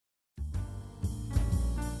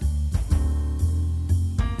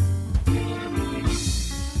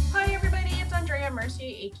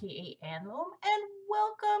aka Anvil, and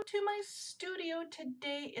welcome to my studio.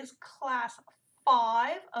 Today is class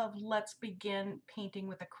 5 of Let's Begin Painting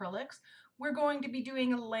with Acrylics. We're going to be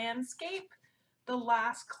doing a landscape. The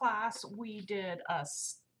last class we did a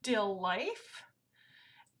still life,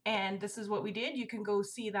 and this is what we did. You can go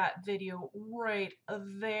see that video right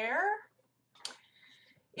there.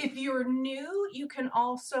 If you're new, you can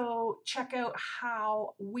also check out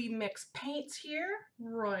how we mix paints here,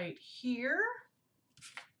 right here.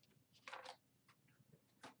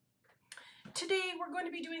 Today we're going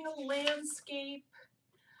to be doing a landscape.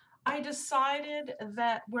 I decided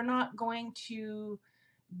that we're not going to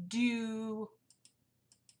do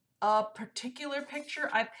a particular picture.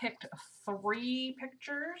 I picked 3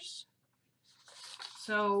 pictures.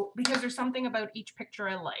 So, because there's something about each picture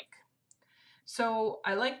I like. So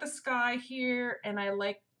I like the sky here, and I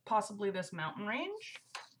like possibly this mountain range.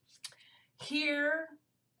 Here,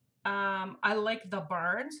 I like the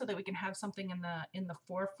barn so that we can have something in the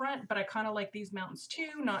forefront, but I kind of like these mountains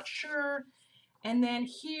too, not sure. And then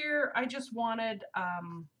here, I just wanted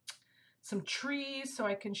some trees so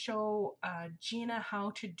I can show Gina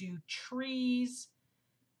how to do trees,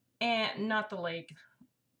 and not the lake.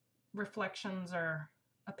 Reflections are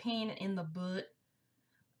a pain in the butt.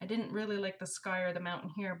 I didn't really like the sky or the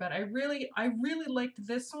mountain here, but I really liked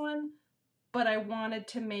this one, but I wanted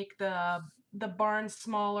to make the barn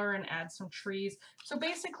smaller and add some trees. So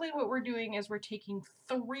basically what we're doing is we're taking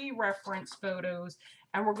 3 reference photos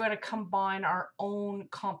and we're going to combine our own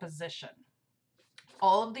composition.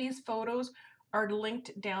 All of these photos are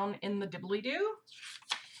linked down in the dibbly-doo.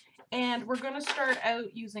 And we're going to start out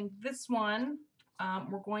using this one.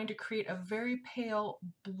 We're going to create a very pale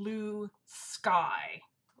blue sky.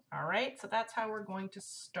 All right, so that's how we're going to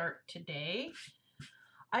start today.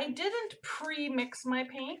 I didn't pre-mix my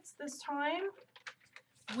paints this time.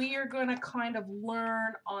 We are going to kind of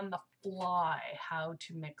learn on the fly how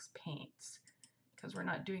to mix paints because we're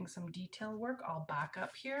not doing some detail work. I'll back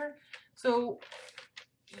up here. So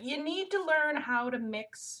you need to learn how to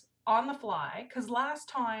mix on the fly because last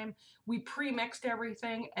time we pre-mixed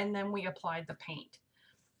everything and then we applied the paint.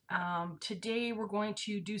 Today we're going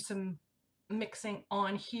to do some mixing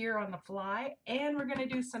on here on the fly, and we're going to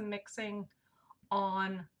do some mixing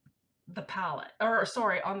on the palette, or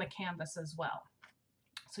sorry, on the canvas as well.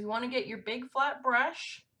 So you want to get your big flat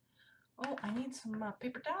brush. Oh, I need some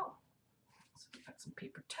paper towel. So I got some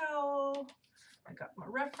paper towel. I got my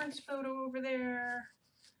reference photo over there.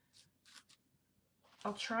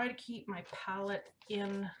 I'll try to keep my palette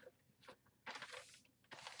in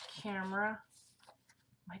camera.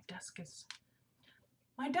 My desk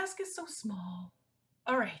is so small.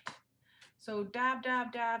 All right. So dab,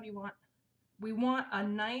 dab, dab. We want a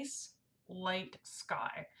nice light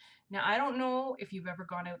sky. Now, I don't know if you've ever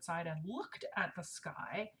gone outside and looked at the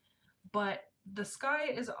sky, but the sky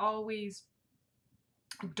is always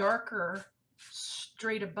darker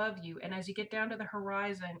straight above you. And as you get down to the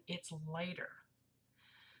horizon, it's lighter.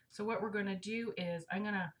 So what we're going to do is I'm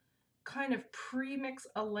going to kind of pre-mix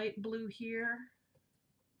a light blue here.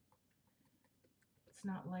 It's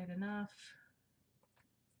not light enough.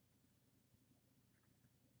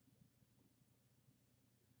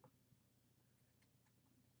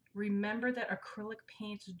 Remember that acrylic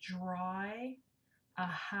paints dry a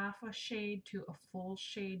half a shade to a full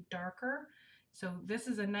shade darker. So this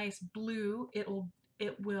is a nice blue. It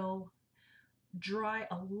will dry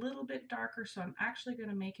a little bit darker, so I'm actually going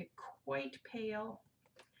to make it quite pale.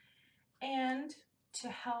 And to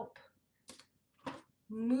help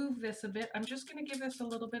move this a bit, I'm just going to give this a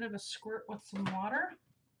little bit of a squirt with some water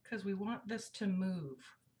because we want this to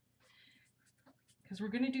move. Because we're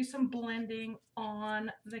going to do some blending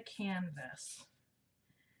on the canvas.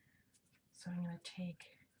 So I'm going to take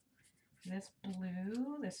this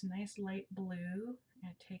blue, this nice light blue,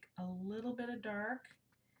 and take a little bit of dark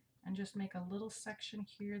and just make a little section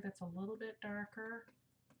here that's a little bit darker.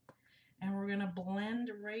 And we're going to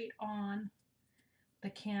blend right on the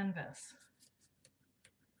canvas.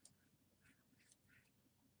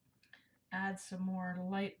 Add some more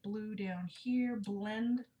light blue down here,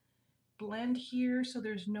 blend here so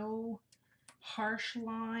there's no harsh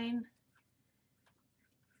line.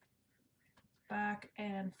 Back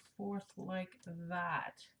and forth like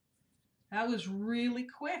that. That was really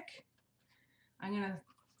quick. I'm going to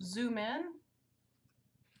zoom in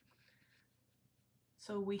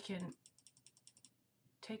so we can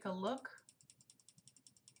take a look.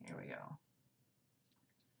 Here we go.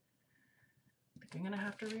 I think I'm going to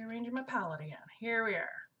have to rearrange my palette again. Here we are.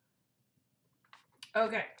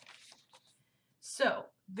 Okay. So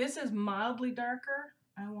this is mildly darker.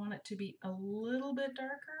 I want it to be a little bit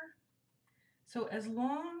darker. So as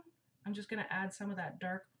long, I'm just going to add some of that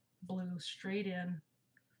dark blue straight in.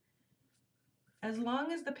 As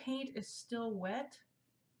long as the paint is still wet,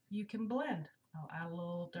 you can blend. I'll add a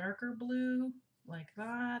little darker blue like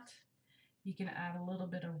that. You can add a little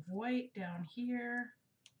bit of white down here.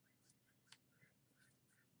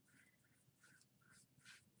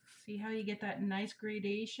 See how you get that nice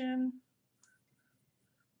gradation?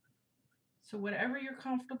 So whatever you're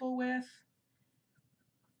comfortable with,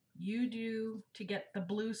 you do to get the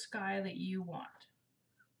blue sky that you want.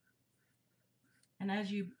 And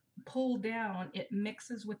as you pull down, it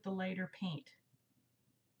mixes with the lighter paint.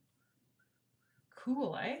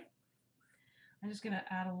 Cool, eh? I'm just going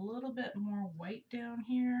to add a little bit more white down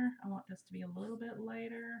here. I want this to be a little bit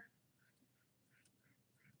lighter.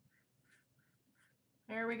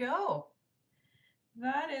 There we go.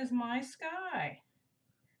 That is my sky.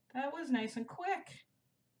 That was nice and quick.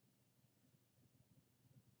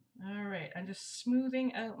 All right, I'm just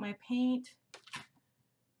smoothing out my paint.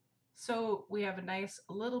 So we have a nice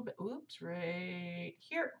little bit, oops, right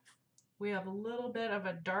here. We have a little bit of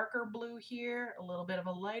a darker blue here, a little bit of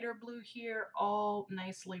a lighter blue here, all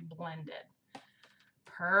nicely blended.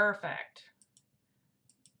 Perfect.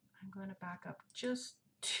 I'm going to back up just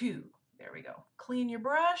 2. There we go. Clean your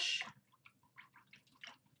brush.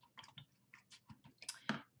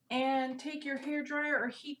 And take your hairdryer or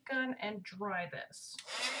heat gun and dry this.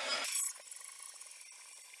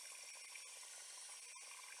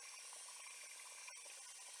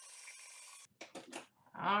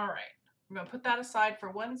 All right, I'm going to put that aside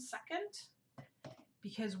for 1 second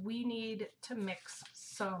because we need to mix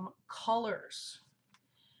some colors.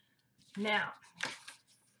 Now,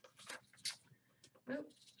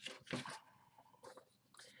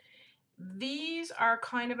 these are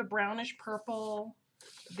kind of a brownish purple.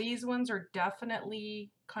 These ones are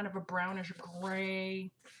definitely kind of a brownish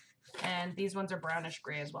gray, and these ones are brownish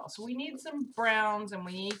gray as well. So we need some browns and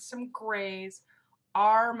we need some grays.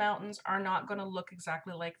 Our mountains are not going to look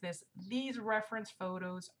exactly like this. These reference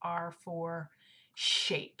photos are for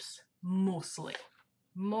shapes, mostly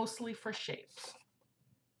for shapes.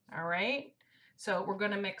 All right, so we're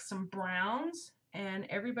going to mix some browns, and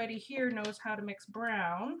everybody here knows how to mix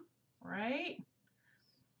brown, right?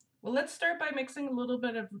 Well, let's start by mixing a little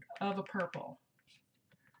bit of a purple,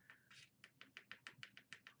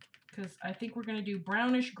 because I think we're going to do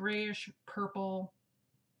brownish, grayish, purple.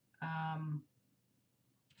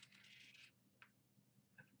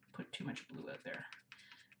 Put too much blue out there.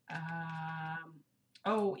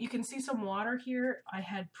 Oh, you can see some water here. I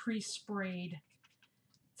had pre-sprayed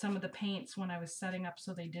some of the paints when I was setting up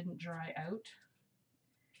so they didn't dry out.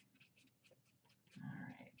 All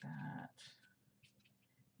right, that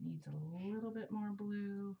needs a little bit more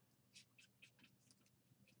blue.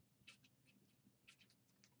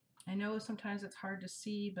 I know sometimes it's hard to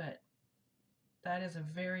see, but that is a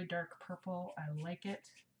very dark purple. I like it.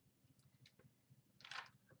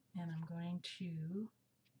 And I'm going to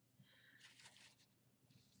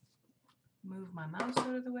move my mouse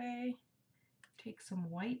out of the way, take some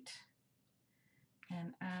white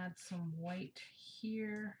and add some white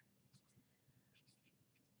here.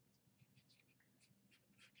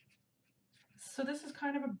 So this is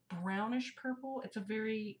kind of a brownish purple. It's a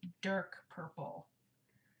very dark purple.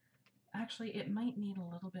 Actually, it might need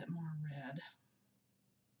a little bit more red.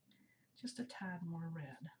 Just a tad more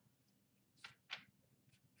red.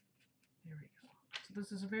 There we go. So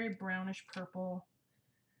this is a very brownish purple.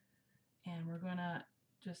 And we're going to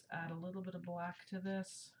just add a little bit of black to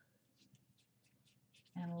this.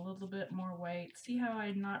 And a little bit more white. See how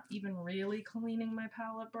I'm not even really cleaning my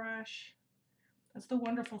palette brush? That's the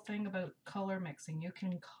wonderful thing about color mixing. You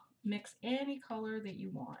can mix any color that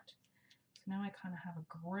you want. So now I kind of have a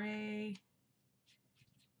gray.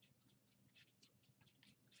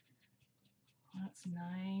 That's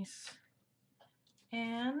nice.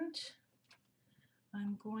 And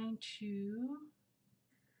I'm going to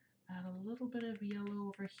add a little bit of yellow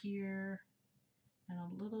over here and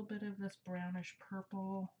a little bit of this brownish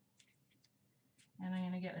purple. And I'm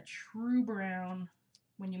going to get a true brown.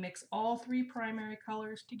 When you mix all 3 primary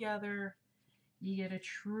colors together, you get a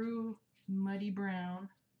true muddy brown,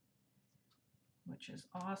 which is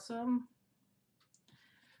awesome.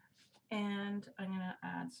 And I'm going to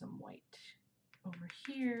add some white over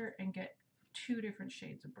here and get 2 different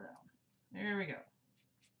shades of brown. There we go.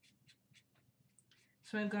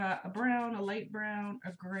 So I've got a brown, a light brown,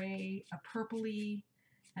 a gray, a purpley,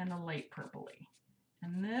 and a light purpley.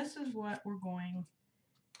 And this is what we're going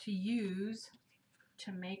to use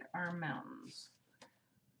to make our mountains.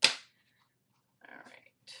 All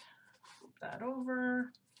right, flip that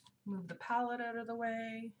over, move the palette out of the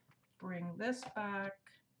way. bring this back.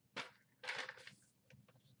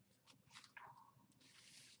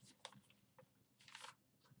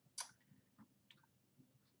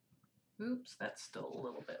 Oops, that's still a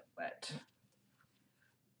little bit wet.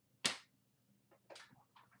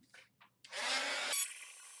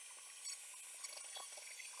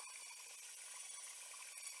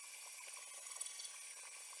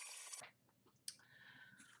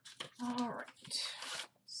 All right,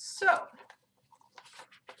 so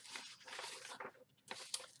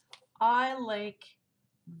I like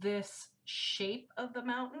this shape of the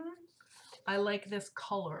mountain. I like this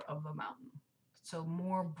color of the mountain. So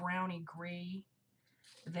more browny gray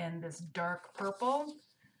than this dark purple.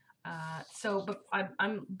 But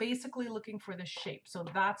I'm basically looking for this shape. So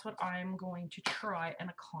that's what I'm going to try and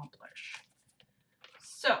accomplish.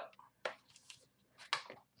 So,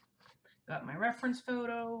 got my reference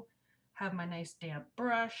photo, have my nice damp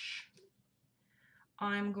brush.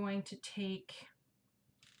 I'm going to take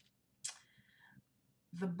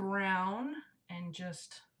the brown and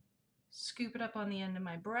just scoop it up on the end of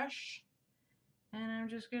my brush. And I'm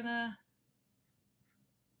just gonna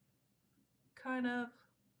kind of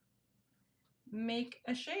make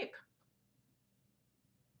a shape.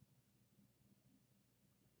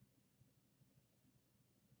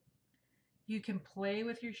 You can play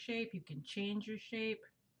with your shape, you can change your shape.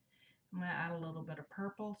 I'm gonna add a little bit of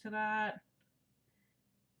purple to that.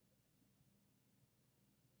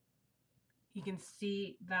 You can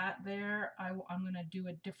see that there. I'm gonna do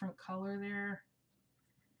a different color there.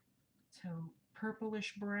 So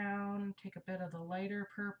purplish brown, take a bit of the lighter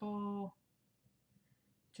purple.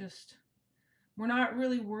 Just, we're not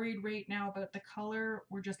really worried right now about the color.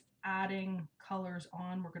 We're just adding colors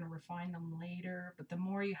on. We're gonna refine them later, but the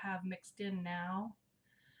more you have mixed in now,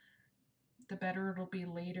 the better it'll be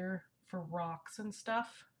later for rocks and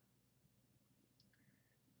stuff.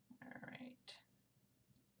 All right.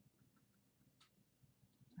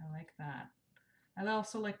 I like that. I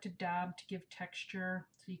also like to dab to give texture,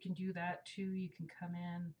 so you can do that too. You can come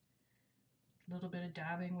in, a little bit of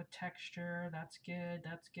dabbing with texture. That's good,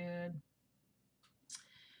 that's good.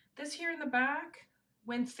 This here in the back,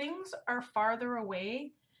 when things are farther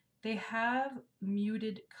away, they have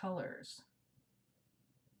muted colors.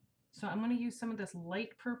 So I'm going to use some of this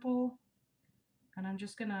light purple, and I'm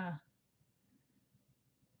just gonna,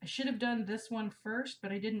 I should have done this one first,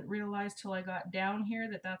 but I didn't realize till I got down here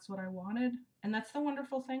that that's what I wanted. And that's the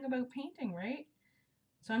wonderful thing about painting, right?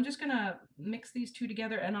 So I'm just gonna mix these two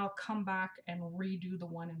together and I'll come back and redo the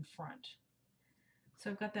one in front.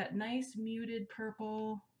 So I've got that nice muted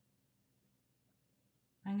purple.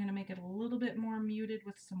 I'm gonna make it a little bit more muted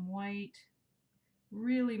with some white.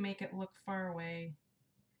 Really make it look far away.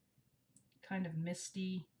 Kind of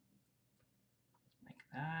misty, like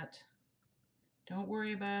that. Don't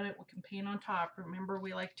worry about it, we can paint on top. Remember,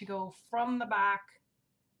 we like to go from the back.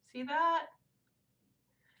 See that?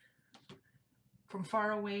 From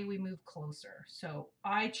far away, we move closer. So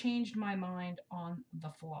I changed my mind on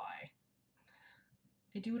the fly.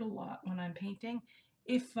 I do it a lot when I'm painting.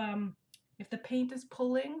 If the paint is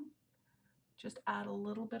pulling, just add a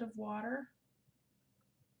little bit of water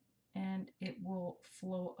and it will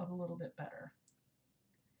flow a little bit better.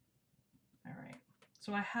 All right,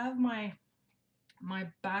 so I have my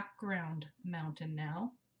background mountain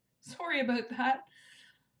now. Sorry about that.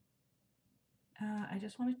 I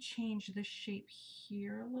just want to change this shape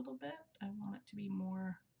here a little bit. I want it to be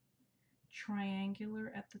more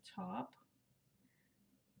triangular at the top,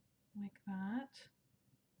 like that.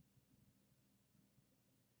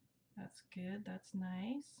 That's good, that's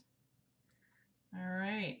nice. All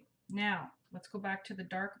right, now let's go back to the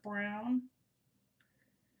dark brown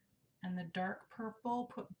and the dark purple,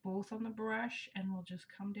 put both on the brush, and we'll just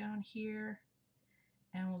come down here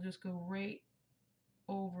and we'll just go right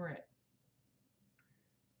over it.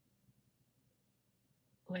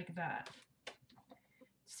 Like that.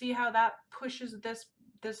 See how that pushes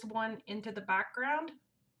this one into the background?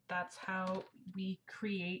 That's how we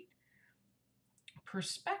create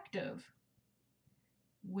perspective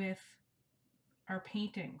with our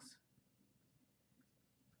paintings.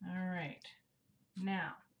 All right,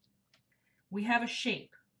 now we have a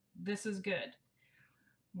shape. This is good.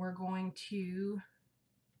 We're going to,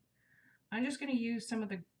 I'm just going to use some of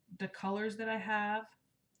the colors that I have.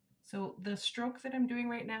 So the stroke that I'm doing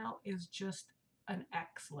right now is just an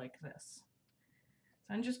X like this.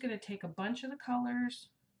 So I'm just going to take a bunch of the colors,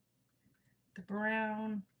 the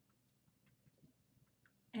brown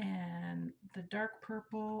and the dark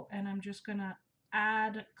purple, and I'm just going to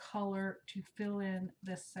add color to fill in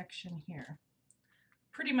this section here,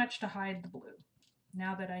 pretty much to hide the blue.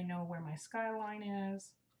 Now that I know where my skyline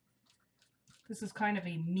is, This is kind of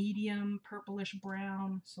a medium purplish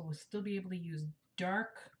brown, so we'll still be able to use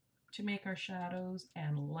dark to make our shadows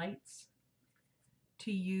and lights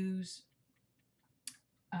to use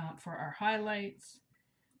for our highlights.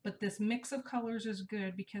 But this mix of colors is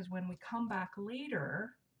good because when we come back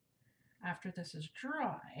later, after this is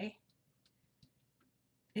dry,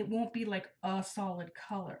 it won't be like a solid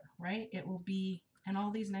color, right? It will be, and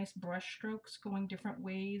all these nice brush strokes going different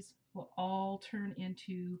ways will all turn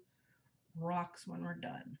into rocks when we're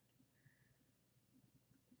done.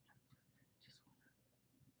 Just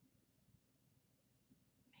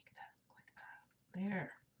make that like that.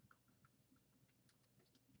 There.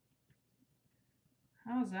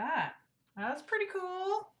 How's that? That's pretty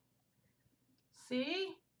cool.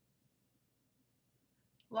 See?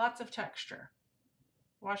 Lots of texture.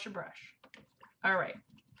 Wash your brush. All right.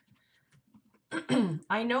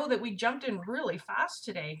 I know that we jumped in really fast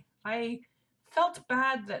today. I felt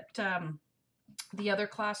bad that the other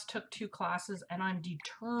class took 2 classes, and I'm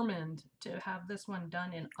determined to have this one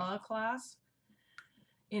done in a class,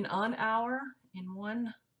 in an hour, in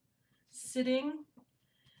one sitting.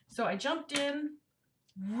 So I jumped in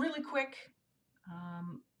really quick.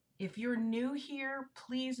 If you're new here,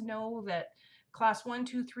 please know that class 1,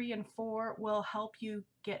 2, 3, and 4 will help you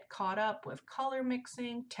get caught up with color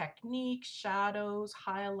mixing, techniques, shadows,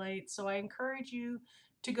 highlights. So I encourage you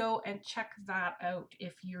to go and check that out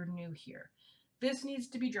if you're new here. This needs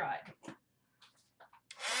to be dried.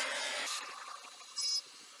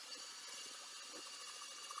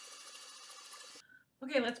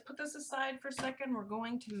 Okay, let's put this aside for a second. We're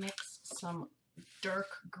going to mix some dark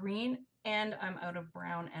green, and I'm out of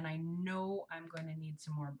brown, and I know I'm going to need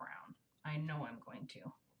some more brown. I know I'm going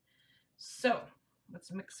to. So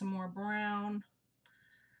let's mix some more brown.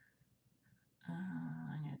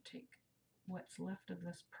 I'm going to take what's left of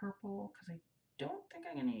this purple because I don't think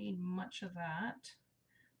I'm going to need much of that.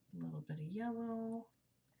 A little bit of yellow.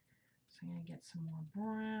 So I'm going to get some more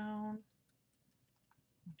brown,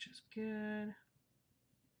 which is good.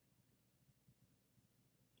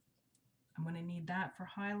 I'm going to need that for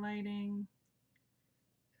highlighting.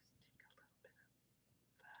 Just take a little bit of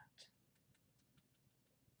that.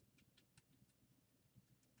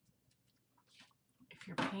 If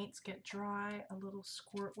your paints get dry, a little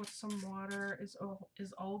squirt with some water is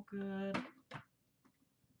all good.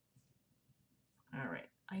 All right,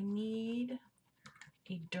 I need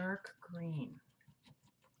a dark green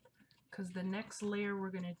because the next layer we're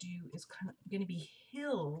going to do is kind of going to be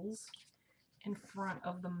hills in front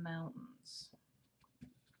of the mountains.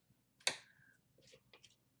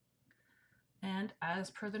 And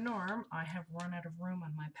as per the norm, I have run out of room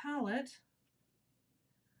on my palette.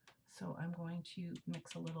 So I'm going to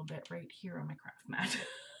mix a little bit right here on my craft mat.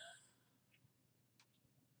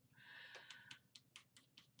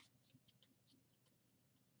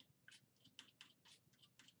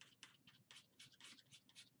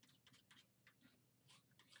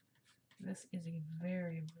 This is a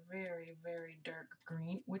very, very, very dark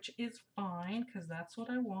green, which is fine because that's what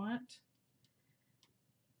I want.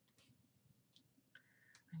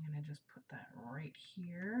 I'm going to just put that right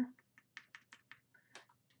here.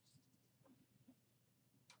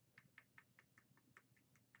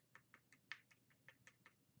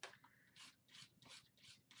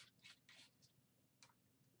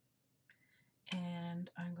 And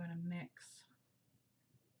I'm going to mix,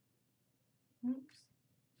 oops,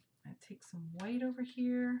 I take some white over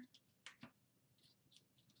here.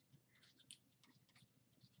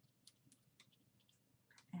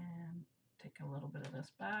 And take a little bit of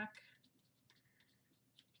this back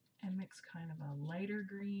and mix kind of a lighter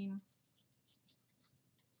green.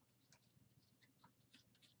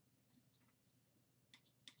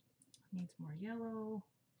 Needs more yellow.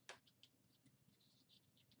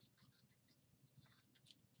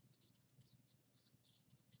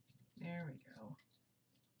 There we go.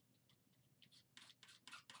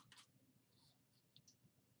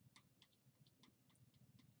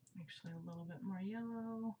 Actually, a little bit more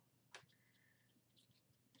yellow.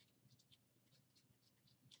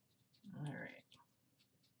 All right.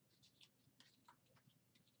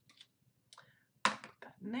 Put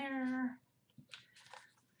that in there.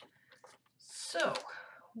 So,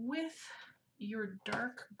 with your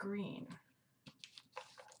dark green,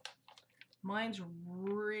 mine's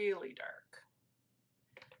really dark,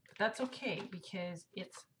 but that's okay because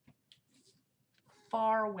it's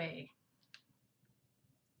far away.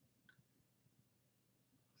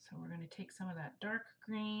 So we're going to take some of that dark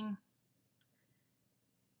green,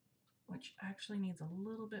 which actually needs a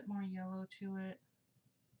little bit more yellow to it.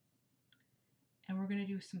 And we're going to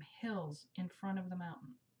do some hills in front of the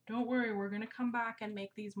mountain. Don't worry, we're going to come back and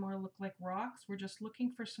make these more look like rocks. We're just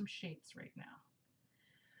looking for some shapes right now.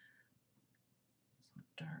 So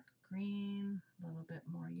dark green, a little bit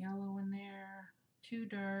more yellow in there. Too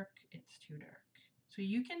dark, it's too dark. So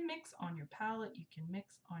you can mix on your palette, you can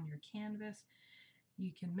mix on your canvas,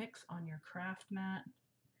 you can mix on your craft mat.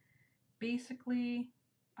 Basically,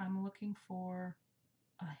 I'm looking for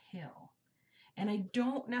a hill. And I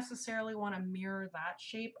don't necessarily want to mirror that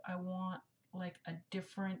shape. I want like a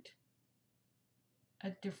different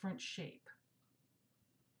shape.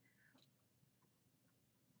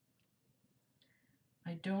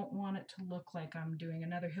 I don't want it to look like I'm doing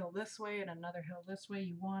another hill this way and another hill this way.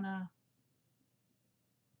 You want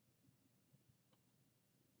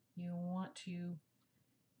to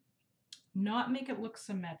not make it look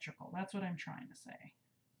symmetrical. That's what I'm trying to say.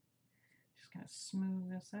 Just going to smooth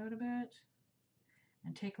this out a bit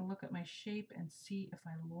and take a look at my shape and see if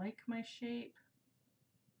I like my shape.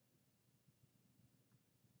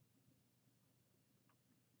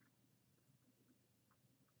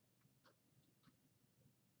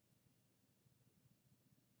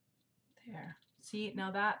 There. See, now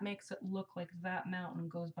that makes it look like that mountain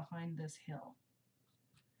goes behind this hill.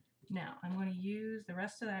 Now I'm going to use the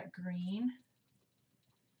rest of that green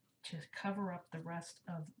to cover up the rest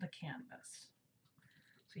of the canvas.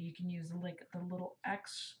 So you can use like the little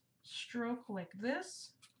X stroke like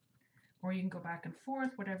this, or you can go back and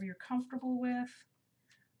forth, whatever you're comfortable with.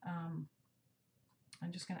 I'm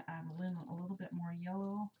just going to add a little bit more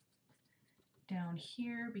yellow down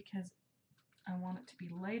here because I want it to be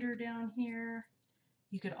lighter down here.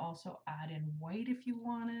 You could also add in white if you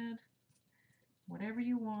wanted, whatever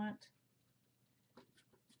you want.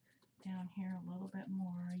 Down here a little bit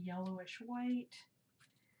more yellowish white.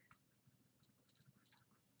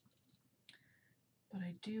 But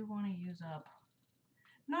I do want to use up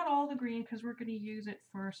not all the green because we're going to use it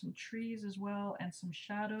for some trees as well and some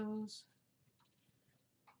shadows.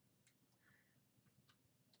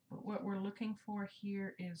 But what we're looking for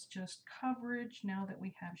here is just coverage now that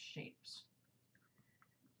we have shapes.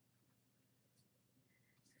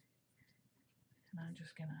 And I'm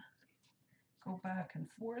just going to go back and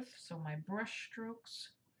forth so my brush strokes,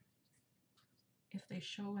 if they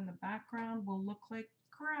show in the background, will look like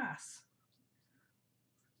grass.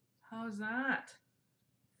 How's that?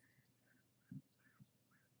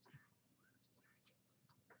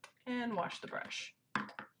 And wash the brush.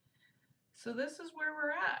 So this is where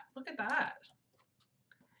we're at. Look at that.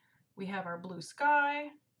 We have our blue sky,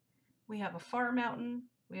 we have a far mountain,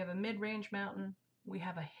 we have a mid-range mountain, we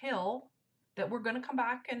have a hill that we're going to come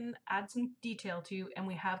back and add some detail to, and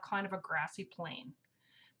we have kind of a grassy plain.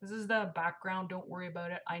 This is the background, don't worry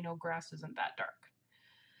about it. I know grass isn't that dark.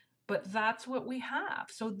 But that's what we have.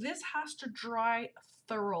 So this has to dry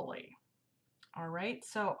thoroughly. All right,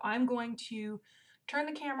 so I'm going to turn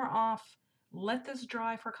the camera off, let this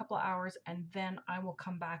dry for a couple of hours, and then I will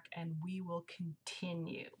come back and we will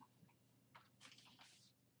continue.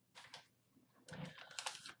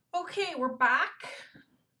 Okay, we're back.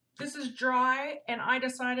 This is dry, and I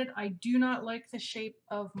decided I do not like the shape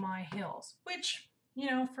of my hills, which, you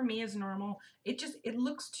know, for me is normal. It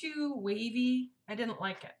looks too wavy. I didn't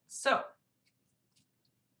like it. So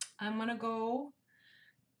I'm gonna go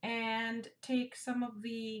and take some of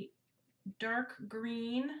the dark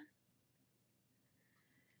green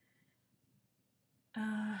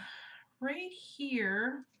right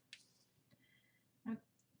here.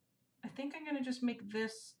 I think I'm gonna just make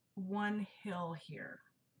this one hill here.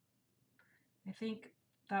 I think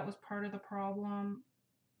that was part of the problem.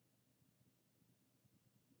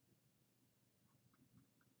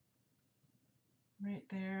 Right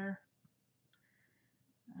there.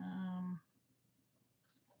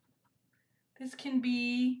 This can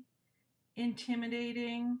be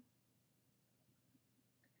intimidating.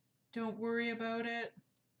 Don't worry about it.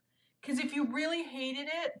 Because if you really hated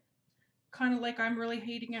it, kind of like I'm really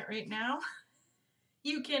hating it right now,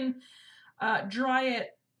 you can dry it,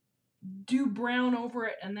 do brown over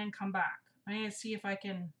it, and then come back. I'm going to see if I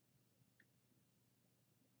can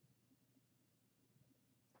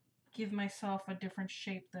give myself a different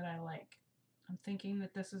shape that I like. I'm thinking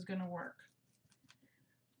that this is going to work.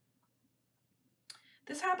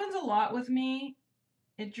 This happens a lot with me.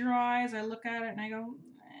 It dries, I look at it and I go, I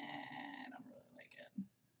don't really like it.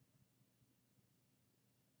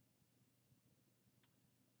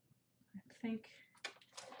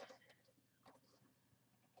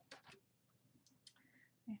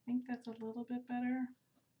 I think that's a little bit better.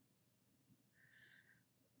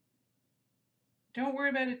 Don't worry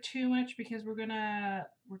about it too much because we're gonna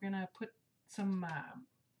put some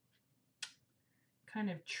kind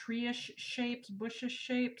of tree-ish shapes, bushish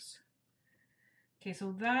shapes. Okay,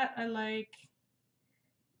 so that I like.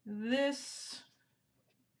 This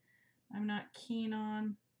I'm not keen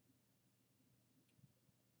on.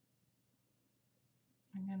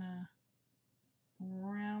 I'm gonna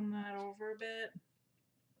round that over a bit.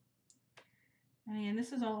 And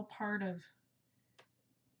this is all part of,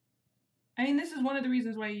 this is one of the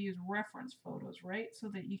reasons why you use reference photos, right? So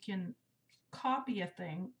that you can copy a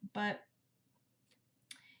thing, but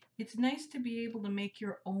it's nice to be able to make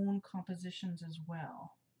your own compositions as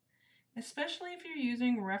well. Especially if you're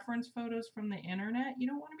using reference photos from the internet, you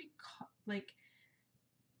don't want to be like,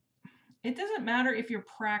 it doesn't matter if you're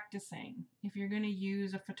practicing, if you're going to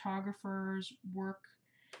use a photographer's work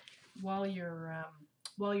while you're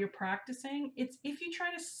practicing. It's if you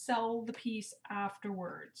try to sell the piece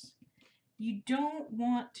afterwards. You don't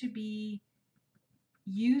want to be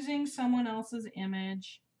using someone else's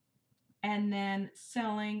image and then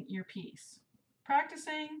selling your piece.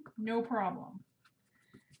 Practicing, no problem.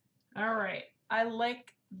 All right, I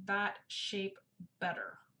like that shape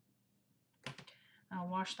better. I'll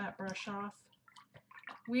wash that brush off.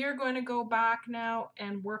 We are going to go back now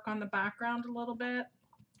and work on the background a little bit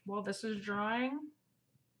while this is drying.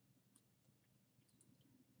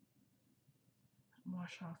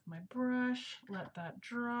 Wash off my brush, let that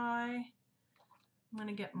dry. I'm going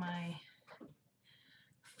to get my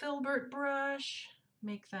filbert brush,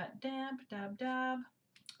 make that damp, dab, dab.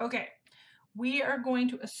 Okay, we are going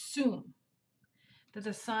to assume that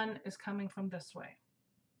the sun is coming from this way.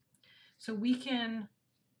 So we can,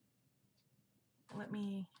 let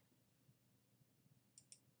me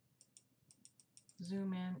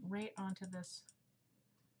zoom in right onto this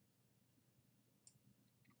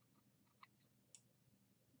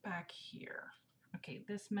back here. Okay,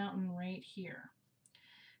 this mountain right here.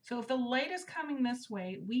 So if the light is coming this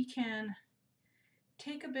way, we can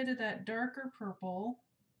take a bit of that darker purple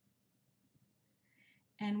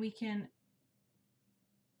and we can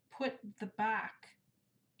put the back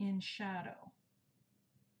in shadow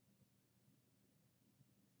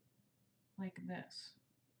like this.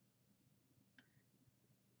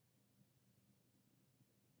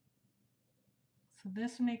 So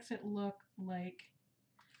this makes it look like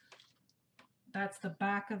that's the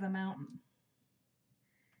back of the mountain.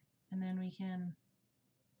 And then we can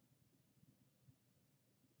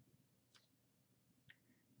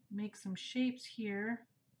make some shapes here.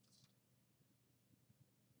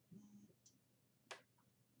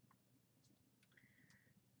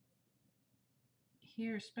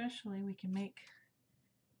 Here especially, we can make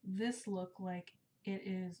this look like it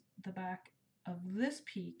is the back of this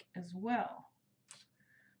peak as well.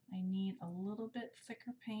 I need a little bit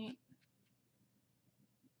thicker paint.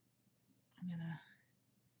 I'm gonna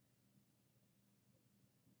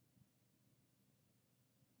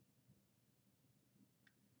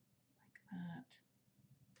like that.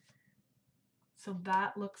 So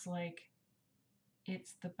that looks like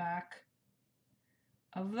it's the back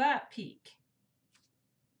of that peak.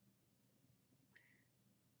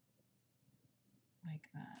 Like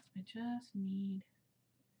that. I just need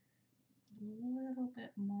a little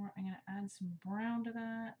bit more. I'm going to add some brown to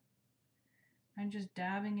that. I'm just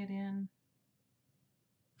dabbing it in.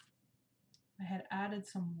 I had added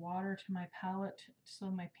some water to my palette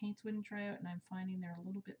so my paints wouldn't dry out, and I'm finding they're a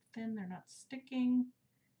little bit thin. They're not sticking.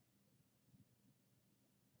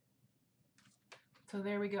 So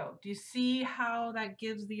there we go. Do you see how that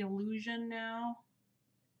gives the illusion now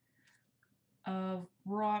of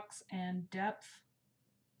rocks and depth?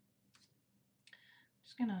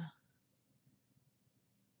 Just gonna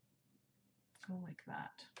go like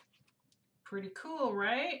that. Pretty cool,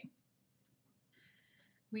 right?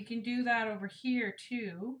 We can do that over here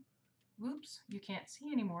too. Oops, you can't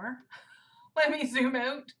see anymore. Let me zoom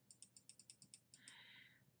out.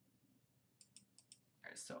 All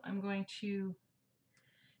right, so I'm going to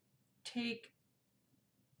take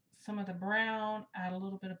some of the brown, add a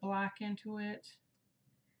little bit of black into it,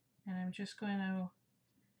 and I'm just going to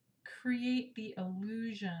create the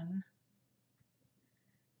illusion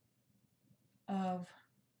of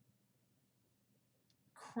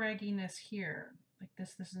cragginess here, like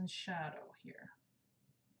this is in shadow here.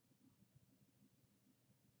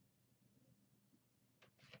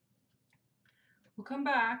 We'll come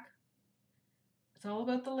back. It's all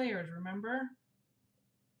about the layers, remember?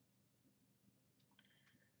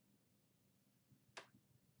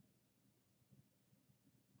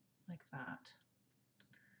 Like that.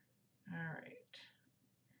 All right.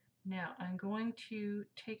 Now I'm going to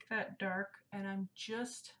take that dark and I'm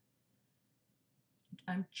just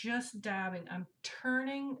dabbing. I'm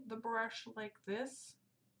turning the brush like this.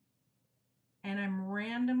 and I'm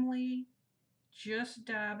randomly just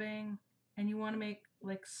dabbing, and you want to make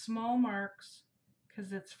like small marks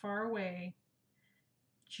because it's far away,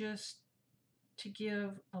 just to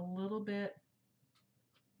give a little bit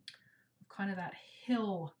of kind of that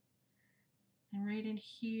hill. And right in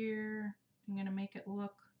here, I'm going to make it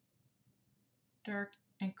look dark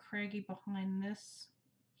and craggy behind this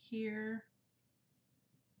here.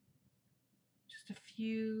 Just a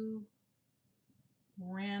few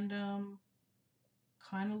random,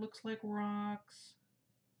 kind of looks like rocks.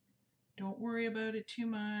 Don't worry about it too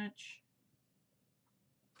much.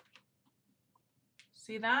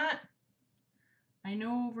 See that? I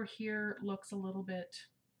know over here looks a little bit.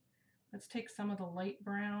 Let's take some of the light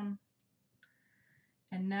brown.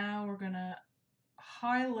 And now we're going to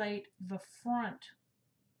highlight the front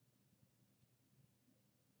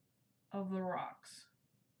of the rocks.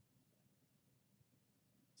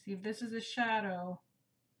 See, if this is a shadow,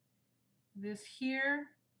 this here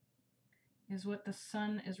is what the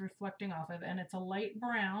sun is reflecting off of, and it's a light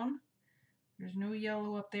brown. There's no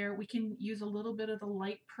yellow up there. We can use a little bit of the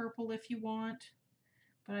light purple if you want,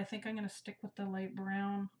 but I think I'm going to stick with the light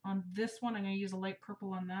brown. On this one, I'm going to use a light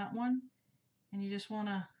purple on that one, and you just want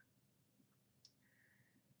to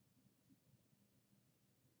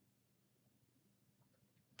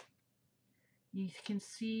you can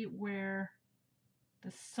see where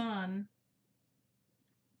the sun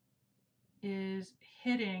is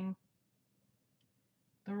hitting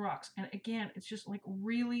the rocks. And again, it's just like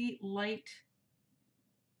really light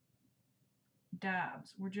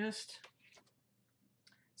dabs. We're just,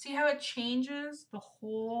 see how it changes the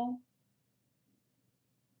whole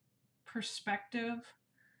perspective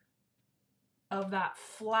of that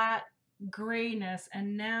flat grayness,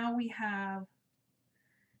 and now we have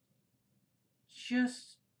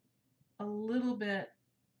just a little bit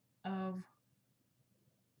of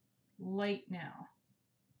light now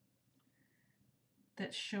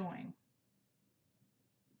that's showing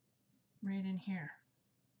right in here.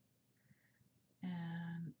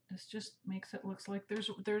 And this just makes it look like there's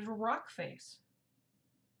a rock face.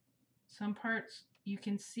 Some parts you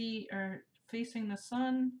can see are facing the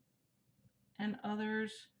sun and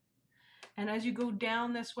others. And as you go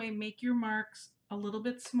down this way, make your marks a little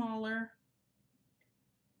bit smaller.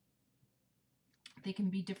 They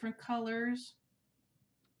can be different colors.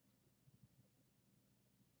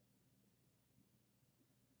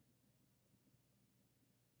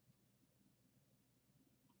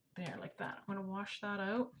 There, like that. I'm going to wash that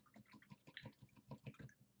out.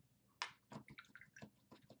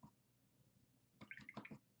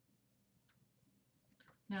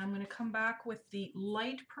 Now I'm going to come back with the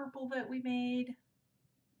light purple that we made,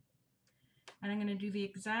 and I'm going to do the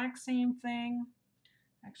exact same thing.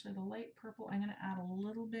 Actually, the light purple, I'm going to add a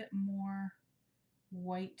little bit more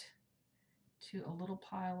white to a little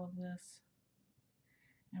pile of this,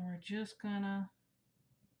 and we're just going to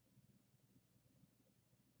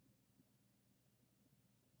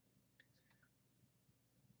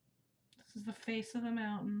this is the face of the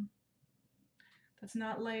mountain. That's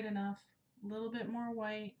not light enough. A little bit more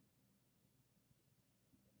white.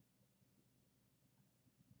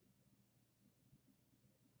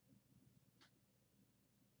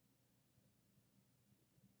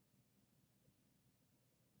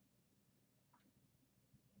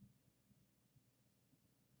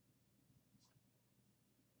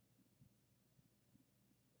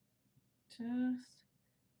 Just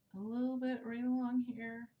a little bit right along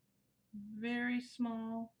here. Very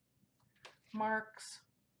small marks.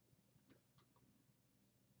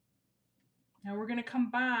 Now we're going to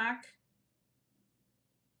come back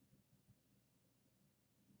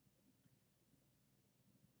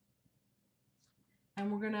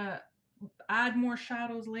and we're going to add more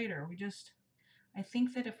shadows later. I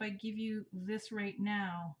think that if I give you this right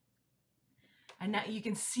now, and now you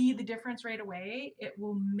can see the difference right away, it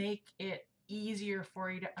will make it easier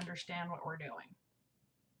for you to understand what we're doing.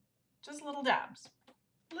 Just little dabs,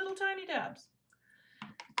 little tiny dabs.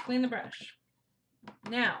 Clean the brush.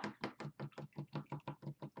 Now,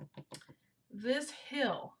 this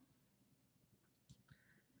hill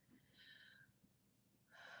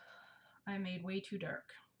I made way too dark,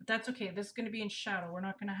 but that's okay. This is going to be in shadow. We're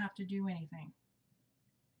not going to have to do anything.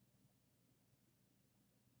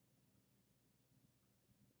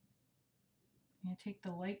 I'm going to take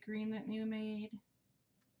the light green that you made,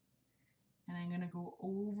 and I'm going to go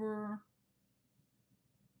over,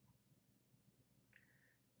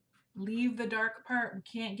 leave the dark part. We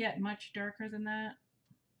can't get much darker than that.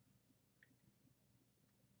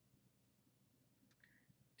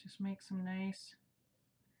 Just make some nice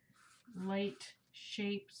light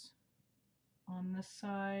shapes on this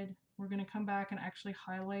side. We're going to come back and actually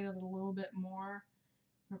highlight it a little bit more.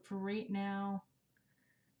 But for right now,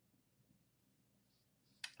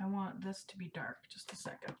 I want this to be dark. Just a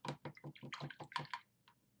second.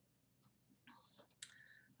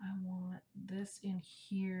 I want this in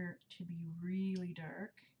here to be really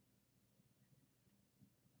dark.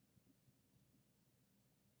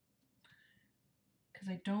 Because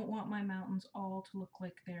I don't want my mountains all to look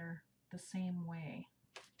like they're the same way.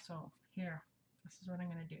 So here, this is what I'm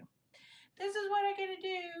going to do. This is what I'm going to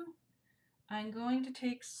do. I'm going to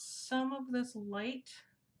take some of this light.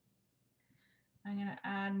 I'm going to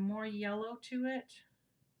add more yellow to it.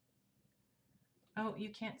 Oh, you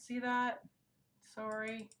can't see that.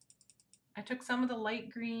 Sorry. I took some of the light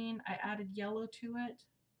green. I added yellow to it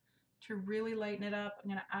to really lighten it up. I'm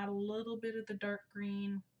going to add a little bit of the dark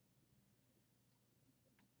green.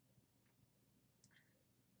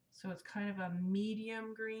 So it's kind of a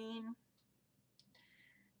medium green.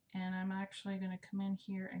 And I'm actually going to come in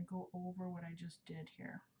here and go over what I just did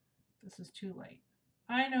here. This is too light.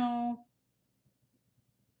 I know.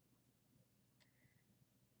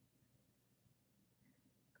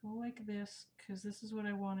 Go like this, because this is what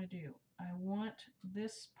I want to do. I want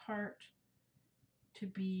this part to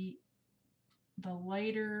be the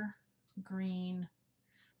lighter green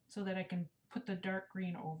so that I can put the dark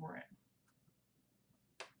green over it.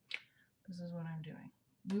 This is what I'm doing.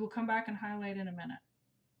 We will come back and highlight in a minute.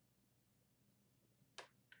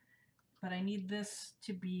 But I need this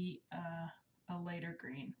to be a lighter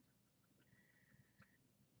green.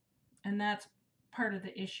 And that's part of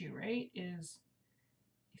the issue, right? Is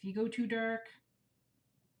if you go too dark,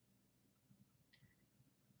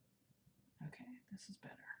 okay, this is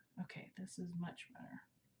better. Okay, this is much better.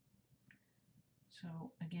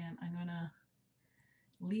 So again, I'm gonna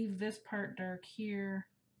leave this part dark here,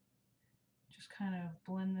 just kind of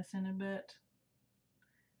blend this in a bit.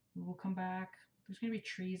 We will come back. There's gonna be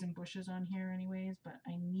trees and bushes on here anyways, but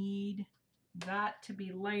I need that to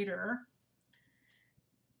be lighter.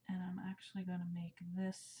 And I'm actually gonna make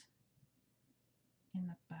this in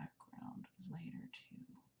the background lighter too.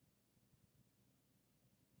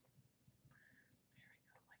 There we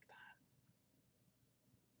go, like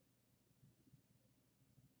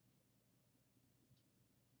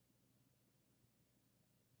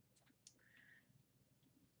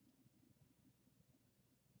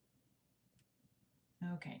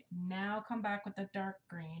that. Okay, now come back with the dark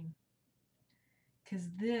green, because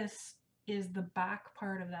this is the back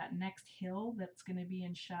part of that next hill that's going to be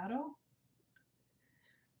in shadow.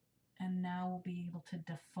 And now we'll be able to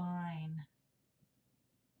define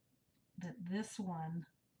that this one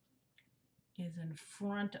is in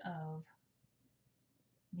front of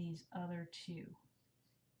these other two.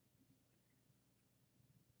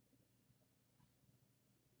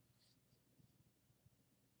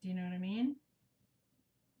 Do you know what I mean?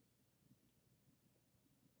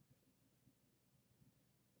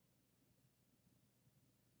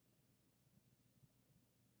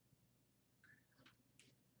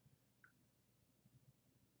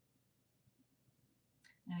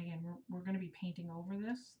 And again, we're going to be painting over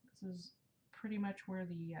this. This is pretty much where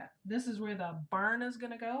this is where the barn is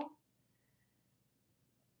going to go.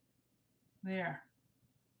 There.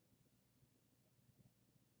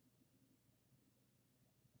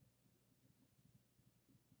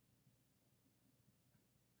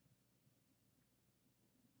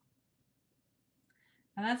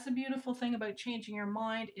 And that's the beautiful thing about changing your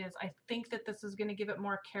mind, is I think that this is going to give it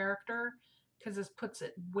more character, because this puts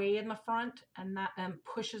it way in the front and that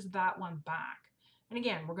pushes that one back. And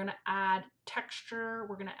again, we're going to add texture.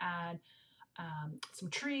 We're going to add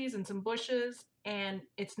some trees and some bushes, and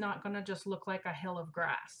it's not going to just look like a hill of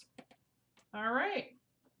grass. All right.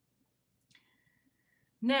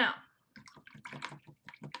 Now,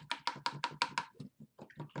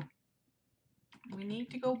 we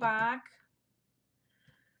need to go back.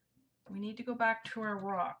 We need to go back to our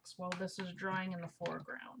rocks while this is drying in the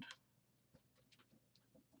foreground.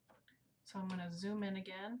 So I'm going to zoom in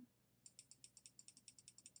again.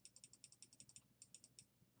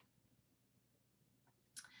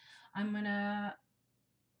 I'm going to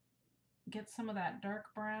get some of that dark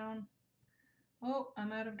brown. Oh,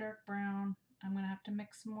 I'm out of dark brown. I'm going to have to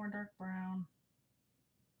mix some more dark brown.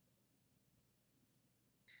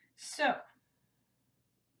 So,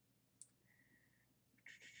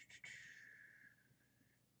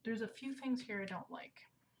 there's a few things here I don't like.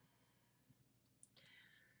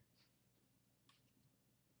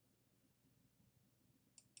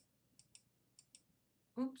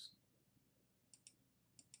 Oops.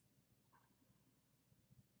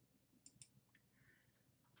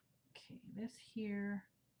 Okay, this here.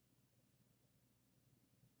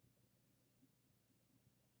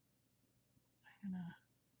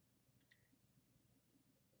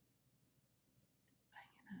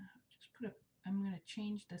 I'm gonna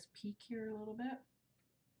change this peak here a little bit.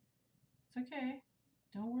 It's okay.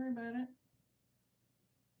 Don't worry about it.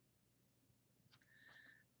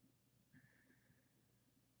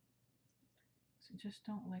 So just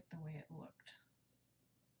don't like the way it looked.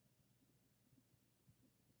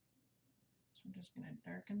 So I'm just gonna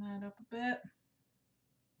darken that up a bit.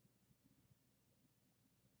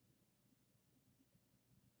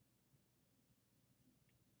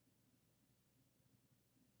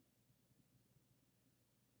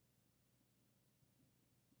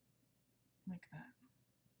 Like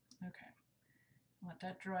that. Okay. Let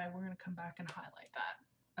that dry. We're going to come back and highlight that.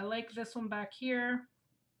 I like this one back here.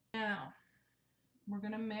 Now, we're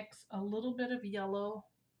going to mix a little bit of yellow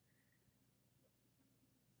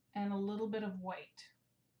and a little bit of white.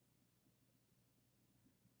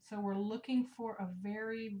 So we're looking for a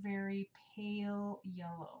very, very pale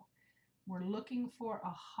yellow. We're looking for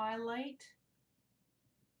a highlight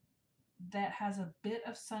that has a bit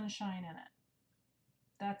of sunshine in it.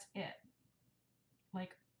 That's it.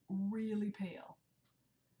 Like really pale.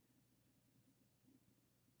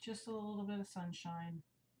 Just a little bit of sunshine.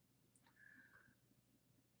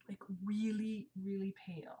 Like really, really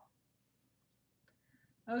pale.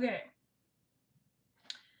 Okay.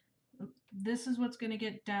 This is what's going to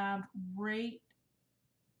get dabbed right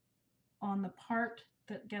on the part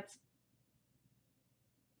that gets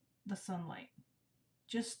the sunlight.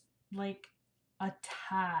 Just like a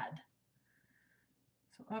tad.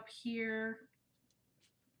 So up here,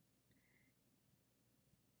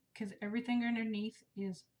 because everything underneath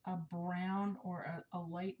is a brown or a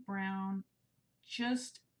light brown,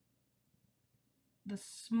 just the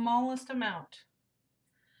smallest amount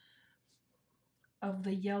of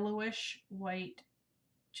the yellowish white,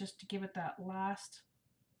 just to give it that last,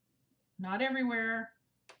 not everywhere,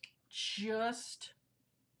 just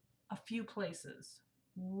a few places,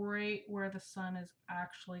 right where the sun is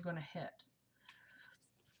actually going to hit.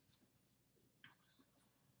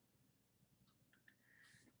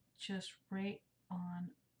 Just right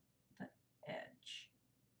on the edge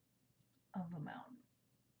of the mountain.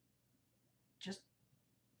 Just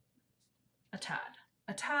a tad.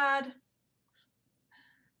 A tad.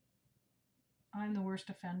 I'm the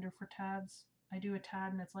worst offender for tads. I do a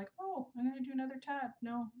tad and it's like, oh, I'm going to do another tad.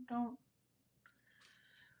 No, don't.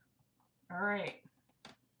 All right.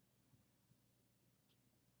 I'm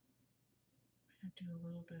going to do a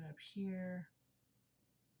little bit up here.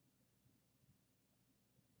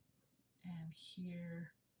 And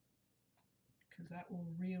here. Because that will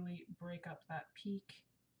really break up that peak.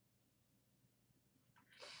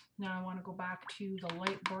 Now I want to go back to the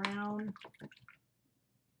light brown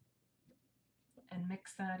and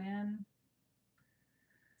mix that in.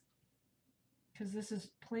 Because this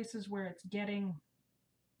is places where it's getting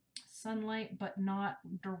sunlight, but not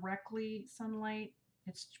directly sunlight.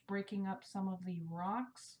 It's breaking up some of the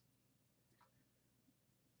rocks.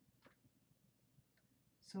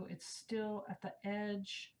 So it's still at the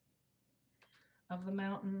edge of the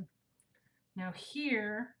mountain. Now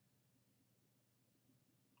here,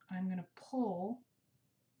 I'm going to pull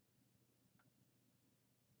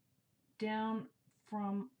down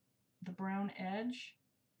from the brown edge,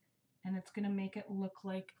 and it's going to make it look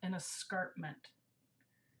like an escarpment,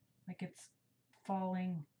 like it's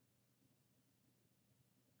falling,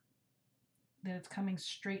 that it's coming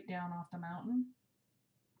straight down off the mountain.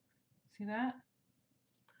 See that?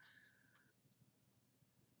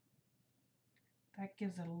 That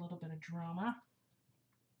gives it a little bit of drama.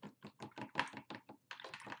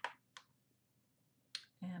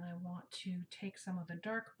 And I want to take some of the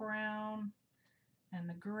dark brown and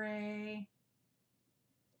the gray,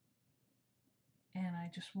 and I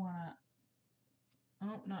just want to,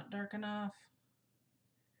 oh, not dark enough,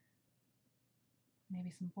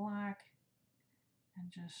 maybe some black, and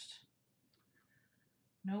just,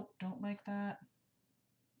 nope, don't like that.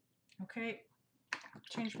 Okay,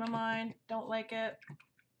 changed my mind, don't like it.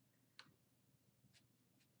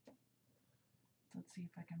 Let's see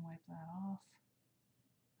if I can wipe that off.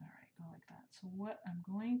 All right, go like that. So what I'm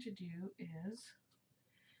going to do is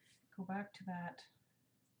go back to that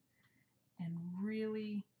and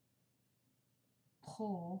really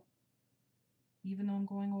pull, even though I'm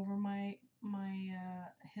going over my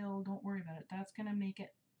hill, don't worry about it. That's going to make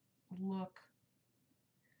it look,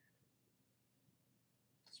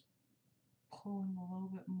 just pulling a little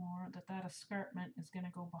bit more, that escarpment is going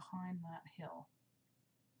to go behind that hill.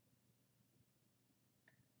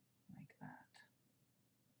 Like that.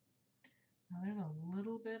 Now there's a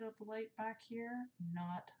little bit of light back here,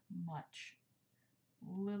 not much.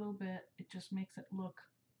 little bit. It just makes it look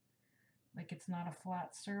like it's not a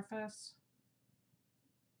flat surface.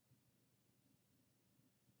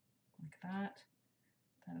 Like that.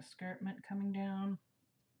 That escarpment coming down.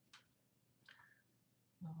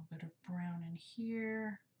 A little bit of brown in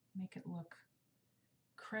here. Make it look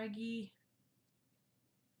craggy.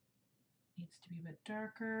 Needs to be a bit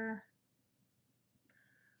darker.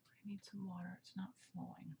 I need some water, it's not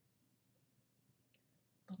flowing.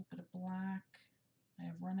 A little bit of black. I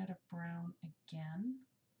have run out of brown again.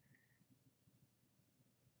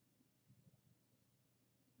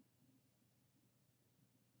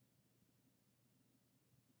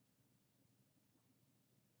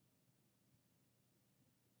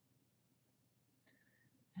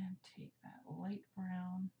 And take that light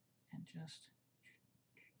brown and just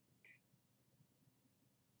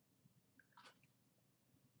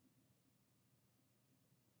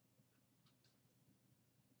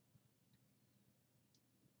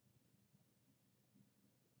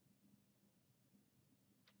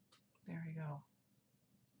there we go.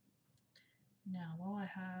 Now while I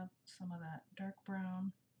have some of that dark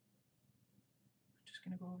brown, I'm just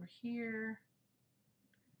going to go over here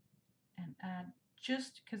and add,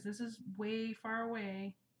 just because this is way far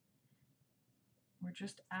away, we're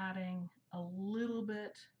just adding a little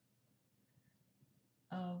bit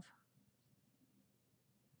of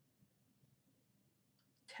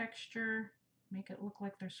texture, make it look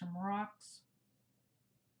like there's some rocks.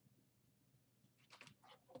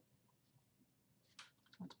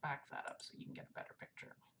 Let's back that up so you can get a better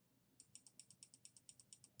picture.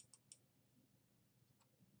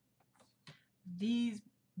 These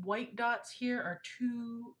white dots here are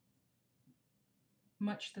too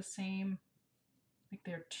much the same, like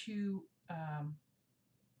they're too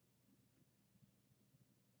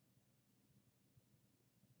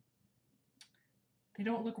they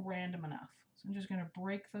don't look random enough. So I'm just going to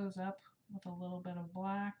break those up with a little bit of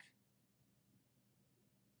black.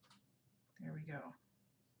 There we go.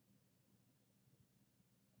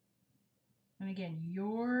 And again,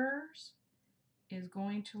 yours is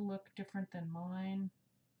going to look different than mine.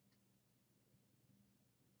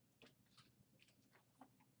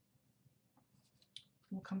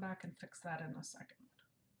 We'll come back and fix that in a second.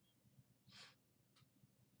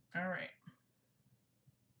 All right.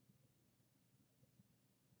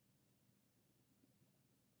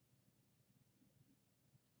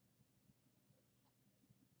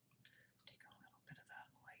 Take a little bit of that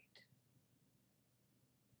light.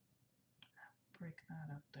 Break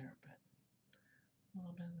that up there a bit. A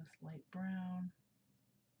little bit of this light brown.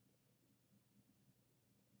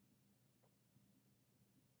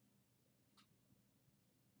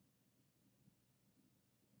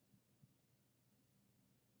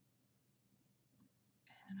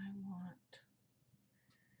 And I want,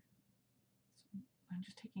 I'm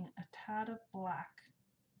just taking a tad of black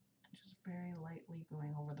and just very lightly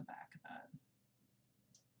going over the back of that.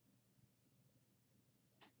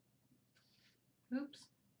 Oops.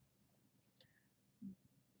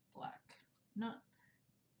 Black. Not,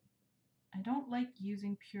 I don't like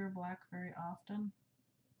using pure black very often,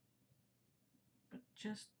 but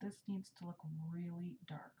just this needs to look really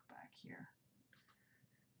dark back here.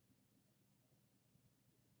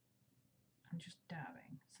 I'm just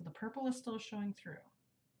dabbing. So the purple is still showing through.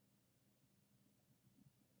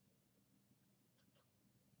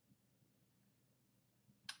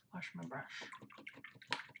 Wash my brush.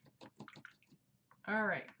 All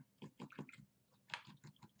right.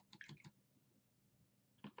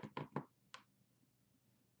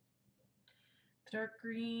 Dark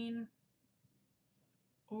green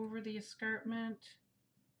over the escarpment.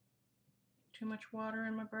 Too much water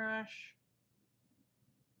in my brush.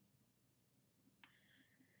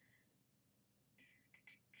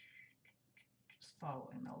 Just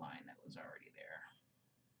following the line that was already there.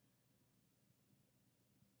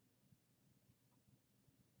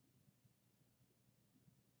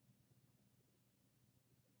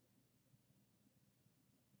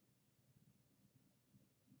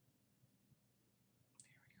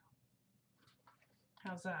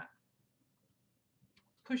 How's that?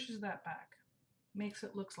 Pushes that back. Makes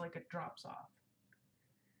it look like it drops off.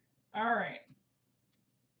 All right.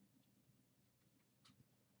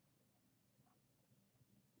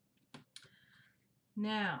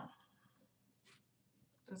 Now,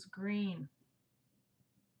 this green.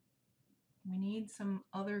 We need some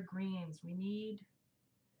other greens. We need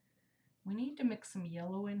to mix some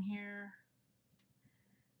yellow in here.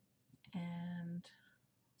 And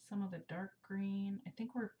some of the dark green. I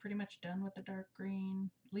think we're pretty much done with the dark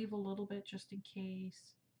green. Leave a little bit just in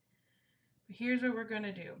case. But here's what we're going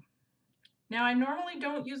to do. Now I normally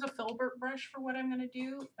don't use a filbert brush for what I'm going to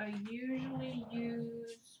do. I usually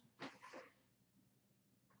use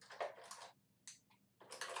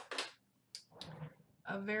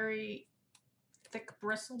a very thick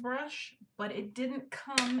bristle brush, but it didn't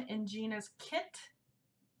come in Gina's kit.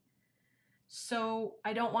 So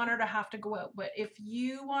I don't want her to have to go out. But if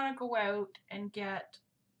you want to go out and get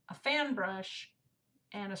a fan brush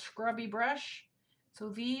and a scrubby brush, so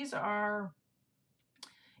these are,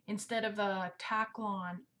 instead of the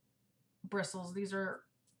taklon bristles, these are,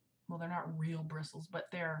 well, they're not real bristles, but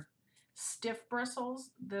they're stiff bristles.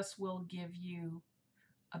 This will give you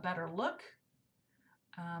a better look.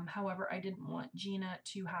 However, I didn't want Gina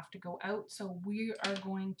to have to go out, so we are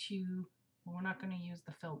going to, well, we're not going to use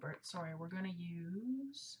the filbert, sorry, we're going to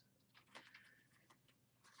use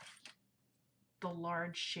the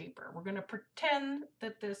large shaper. We're going to pretend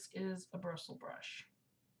that this is a bristle brush.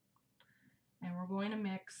 And we're going to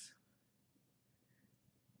mix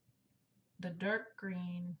the dark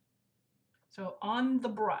green. So on the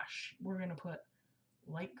brush, we're going to put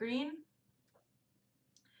light green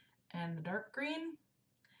and the dark green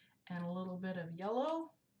and a little bit of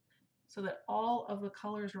yellow so that all of the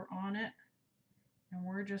colors are on it. And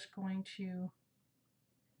we're just going to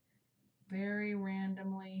very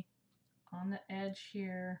randomly on the edge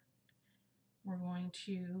here, we're going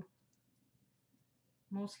to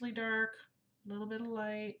mostly dark, a little bit of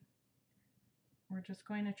light. We're just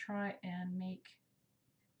going to try and make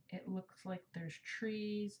it look like there's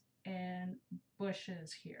trees and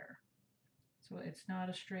bushes here. So it's not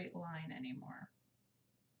a straight line anymore.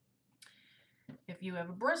 If you have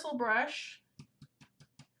a bristle brush,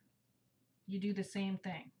 you do the same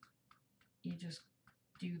thing. You just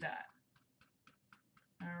do that.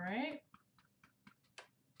 All right.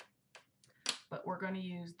 But we're going to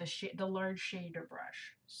use the large shader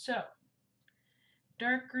brush. So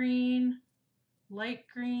dark green, light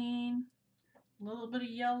green, a little bit of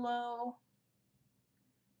yellow.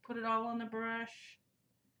 Put it all on the brush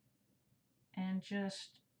and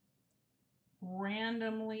just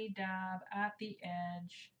randomly dab at the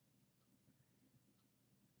edge.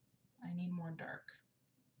 I need more dark.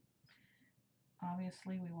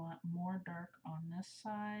 Obviously we want more dark on this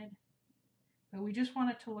side, but we just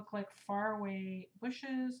want it to look like far away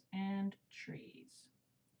bushes and trees.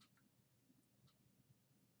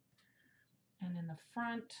 And in the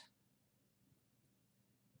front,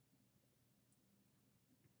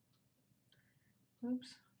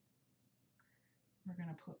 oops, we're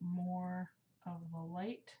going to put more of the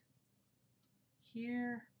light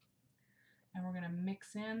here, and we're going to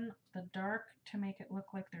mix in the dark to make it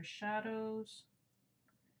look like there's shadows.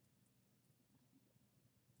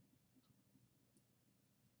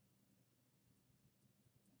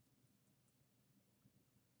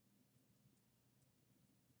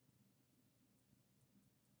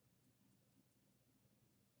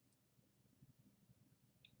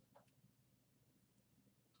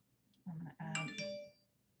 I'm going to add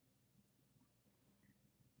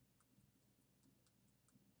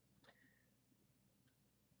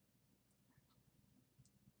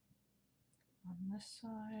on this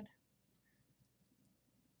side.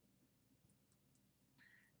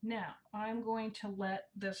 Now I'm going to let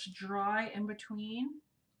this dry in between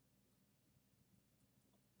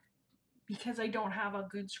because I don't have a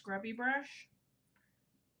good scrubby brush.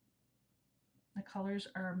 The colors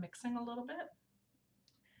are mixing a little bit.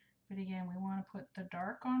 But again, we want to put the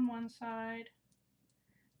dark on one side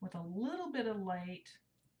with a little bit of light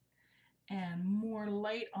and more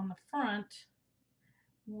light on the front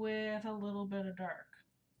with a little bit of dark.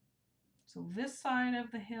 So this side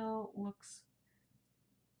of the hill looks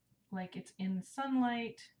like it's in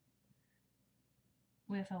sunlight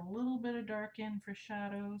with a little bit of dark in for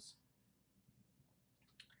shadows.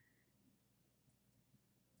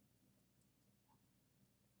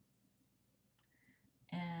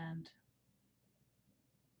 And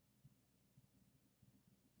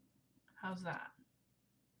how's that?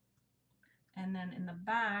 And then in the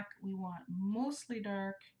back, we want mostly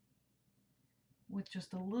dark with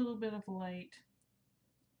just a little bit of light.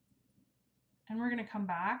 And we're going to come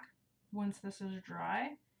back once this is dry.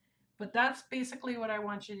 But that's basically what I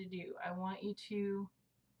want you to do. I want you to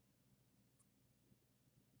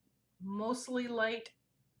mostly light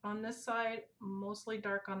on this side, mostly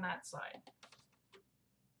dark on that side.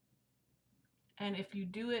 And if you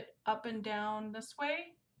do it up and down this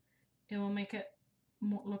way, it will make it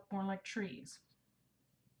look more like trees.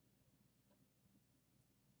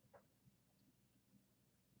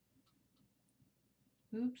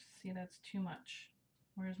 Oops, see, that's too much.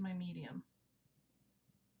 Where's my medium?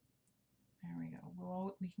 There we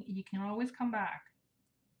go. You can always come back.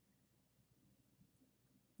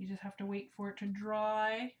 You just have to wait for it to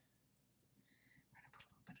dry. I'm going to put a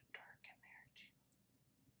little bit of dark in there too.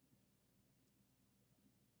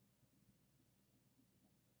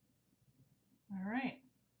 All right.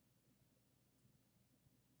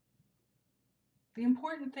 The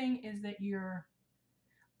important thing is that you're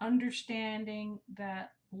understanding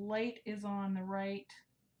that light is on the right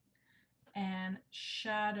and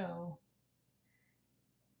shadow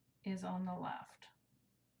is on the left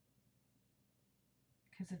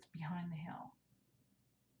because it's behind the hill.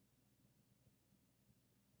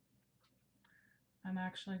 I'm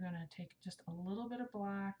actually going to take just a little bit of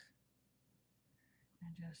black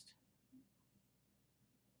and just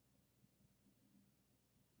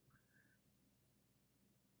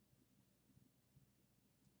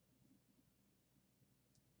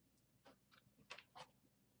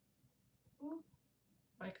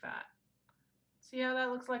like that. See how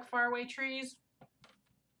that looks like faraway trees?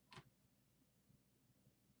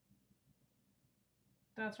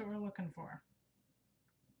 That's what we're looking for.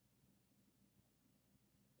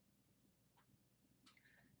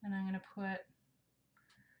 And I'm going to put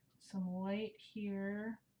some light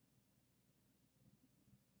here.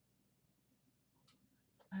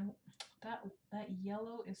 That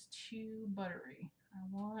yellow is too buttery. I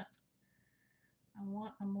want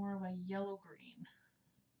a more of a yellow green.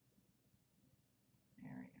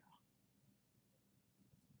 There we go.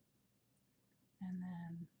 And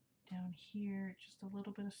then down here, just a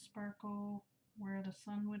little bit of sparkle where the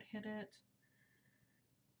sun would hit it.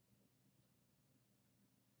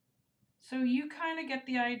 So you kind of get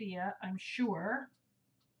the idea, I'm sure.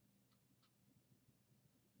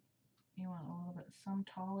 You want a little bit of some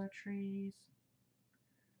taller trees.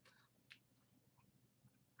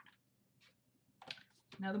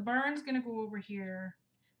 Now the barn's going to go over here,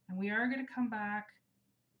 and we are going to come back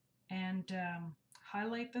and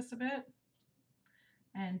highlight this a bit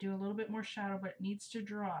and do a little bit more shadow, but it needs to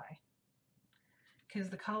dry because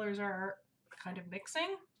the colors are kind of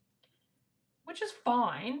mixing, which is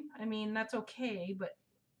fine. I mean, that's okay, but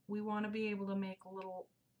we want to be able to make little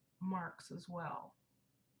marks as well.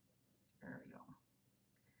 There we go.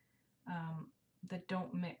 That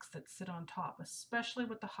don't mix, that sit on top, especially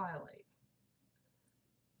with the highlight.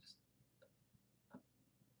 Just a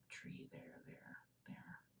tree there,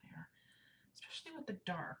 especially with the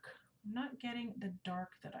dark. I'm not getting the dark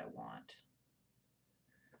that I want.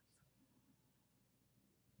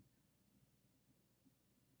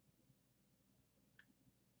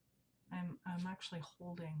 I'm actually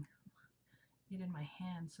holding it in my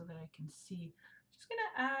hand so that I can see. Just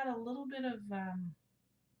gonna add a little bit of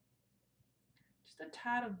just a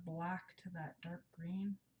tad of black to that dark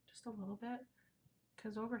green, just a little bit,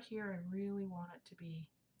 because over here I really want it to be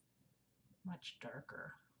much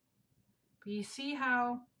darker. But you see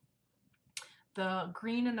how the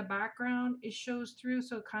green in the background, it shows through,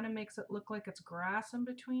 so it kind of makes it look like it's grass in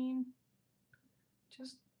between.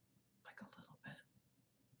 Just like a little bit.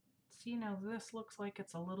 See, now this looks like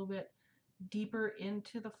it's a little bit deeper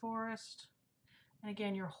into the forest. And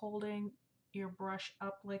again, you're holding your brush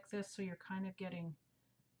up like this, so you're kind of getting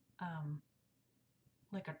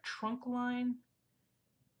like a trunk line.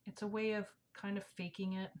 It's a way of kind of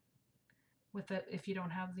faking it with it if you don't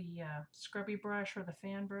have the scrubby brush or the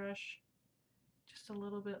fan brush. Just a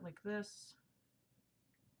little bit like this.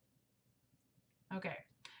 Okay,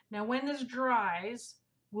 now when this dries,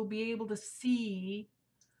 we'll be able to see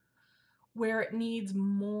where it needs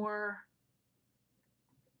more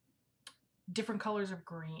different colors of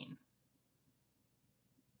green.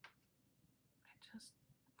 Just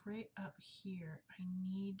right up here, I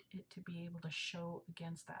need it to be able to show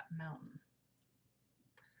against that mountain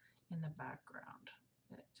in the background.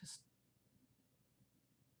 It just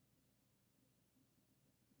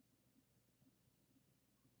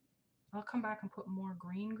I'll come back and put more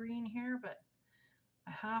green here, but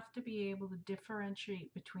I have to be able to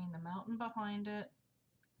differentiate between the mountain behind it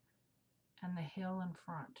and the hill in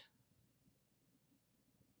front.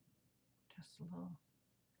 Just a little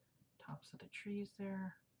tops of the trees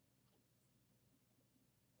there.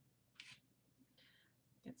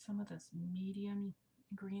 Get some of this medium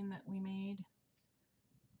green that we made.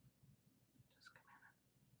 Just come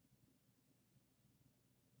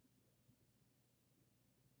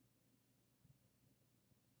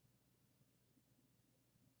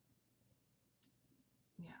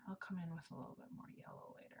in. Yeah, I'll come in with a little bit more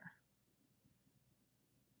yellow later.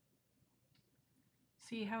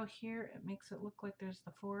 See how here it makes it look like there's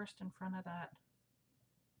the forest in front of that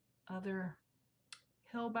other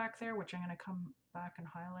hill back there, which I'm going to come back and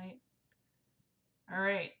highlight. All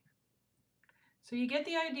right, so you get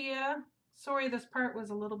the idea. Sorry, this part was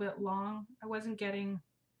a little bit long. I wasn't getting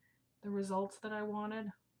the results that I wanted.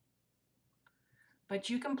 But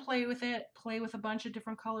you can play with it, play with a bunch of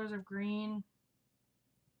different colors of green,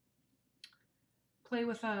 play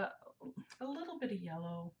with a little bit of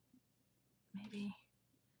yellow, maybe.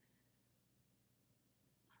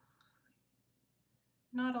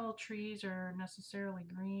 Not all trees are necessarily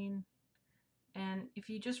green. And if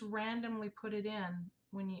you just randomly put it in,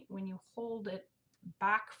 when you hold it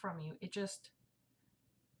back from you,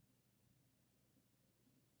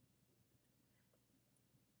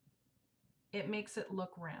 it makes it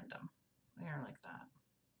look random. There, like that.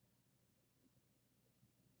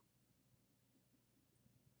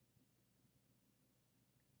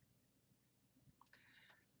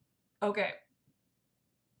 Okay.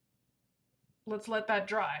 Let's let that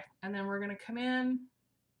dry. And then we're going to come in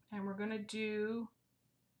and we're going to do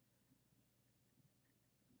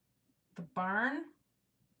the barn.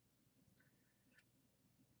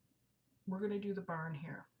 We're going to do the barn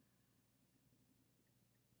here.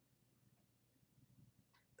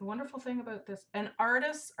 The wonderful thing about this, and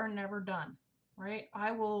artists are never done, right?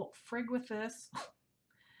 I will frig with this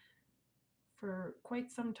for quite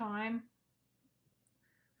some time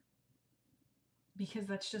because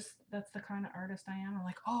that's the kind of artist I am. I'm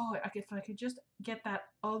like, oh, if I could just get that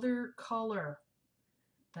other color.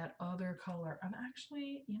 I'm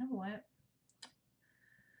actually, you know what?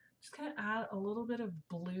 Just gonna add a little bit of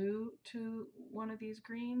blue to one of these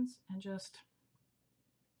greens and just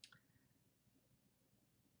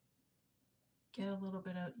get a little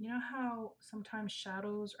bit of, you know how sometimes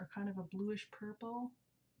shadows are kind of a bluish purple?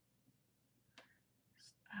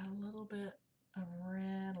 Just add a little bit of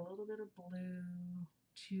red, a little bit of blue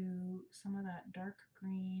to some of that dark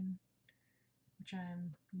green, which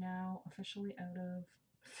I'm now officially out of.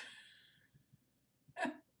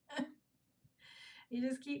 You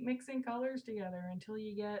just keep mixing colors together until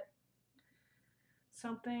you get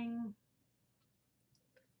something.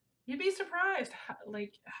 You'd be surprised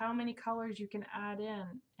how many colors you can add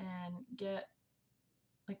in and get,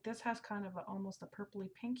 like this has kind of almost a purpley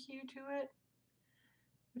pink hue to it,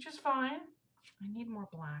 which is fine. I need more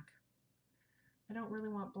black. I don't really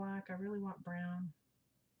want black, I really want brown.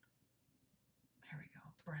 There we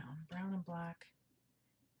go, brown and black.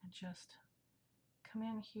 And just come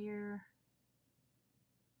in here.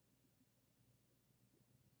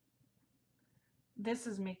 This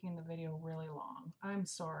is making the video really long. I'm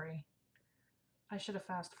sorry. I should have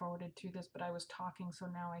fast forwarded through this, but I was talking, so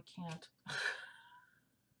now I can't.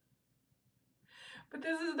 But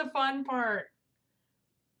this is the fun part.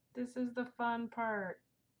 This is the fun part.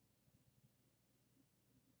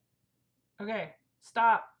 Okay,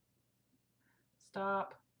 stop.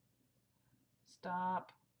 Stop.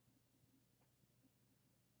 Stop.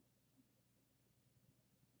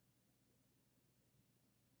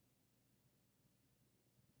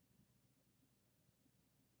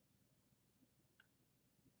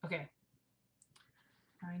 Okay.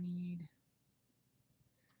 I need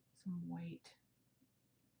some white.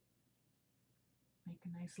 Make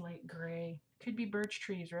a nice light gray. Could be birch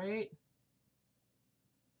trees, right?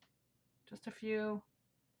 Just a few.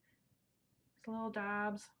 Just little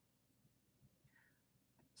dabs.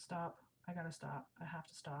 Stop. I gotta stop. I have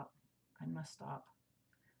to stop. I must stop.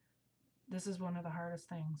 This is one of the hardest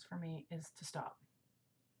things for me, is to stop.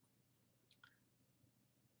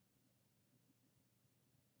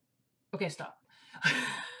 Okay, stop.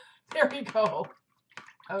 There we go.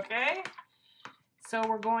 Okay. So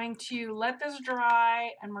we're going to let this dry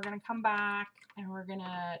and we're going to come back and we're going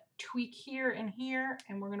to tweak here and here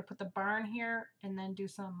and we're going to put the barn here and then do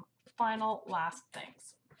some final last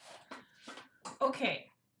things. Okay.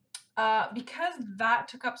 Because that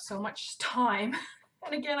took up so much time,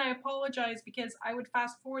 and again, I apologize because I would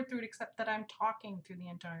fast forward through it except that I'm talking through the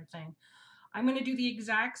entire thing. I'm going to do the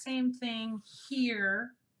exact same thing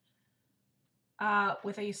here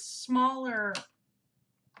with the smaller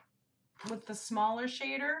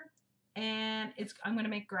shader, and I'm going to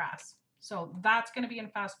make grass. So that's going to be in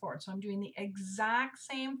fast forward. So I'm doing the exact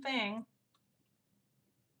same thing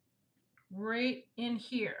right in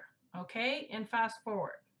here, okay, in fast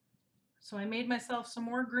forward. So I made myself some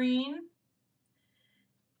more green.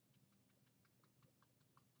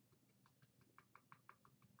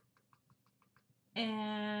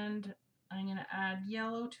 And I'm going to add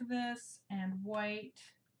yellow to this and white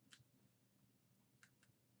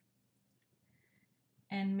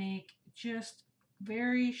and make just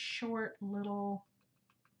very short little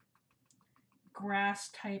grass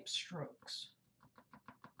type strokes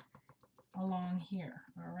along here,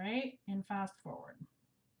 all right, and fast forward.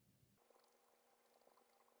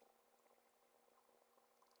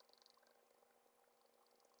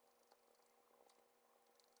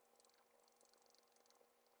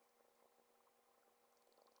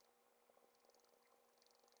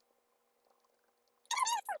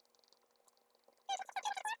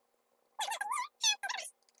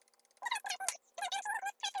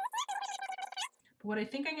 What I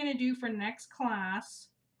think I'm going to do for next class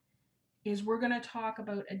is we're going to talk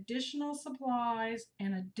about additional supplies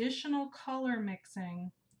and additional color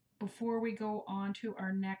mixing before we go on to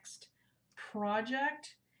our next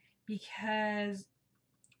project, because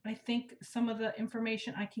I think some of the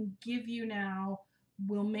information I can give you now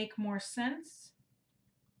will make more sense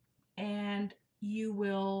and you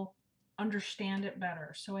will understand it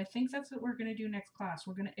better. So I think that's what we're going to do next class.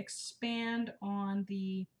 We're going to expand on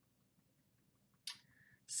the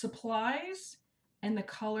supplies and the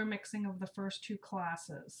color mixing of the first two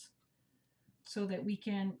classes so that we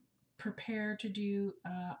can prepare to do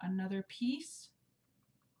another piece.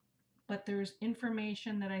 But there's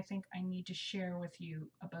information that I think I need to share with you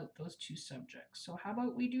about those two subjects. So how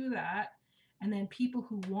about we do that? And then people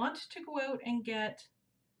who want to go out and get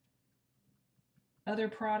other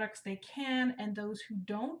products, they can, and those who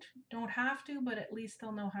don't have to, but at least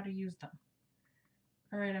they'll know how to use them.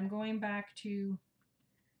 All right, I'm going back to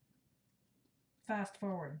fast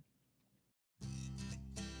forward.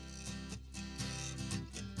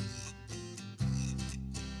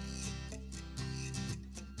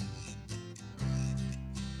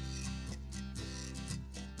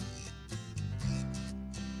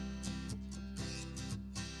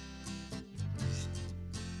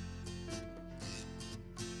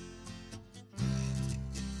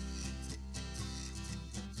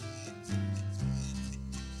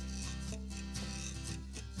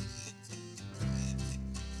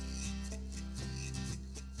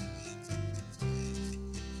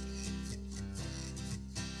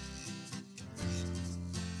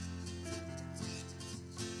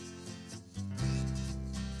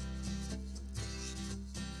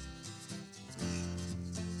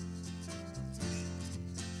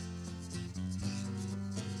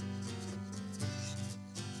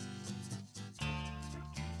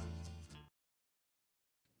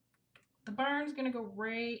 The barn's going to go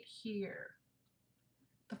right here.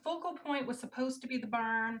 The focal point was supposed to be the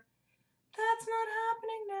barn. That's not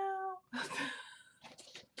happening now.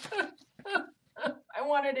 I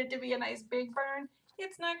wanted it to be a nice big barn.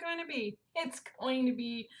 It's not going to be. It's going to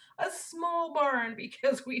be a small barn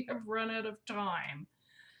because we have run out of time.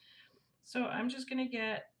 So I'm just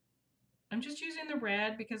using the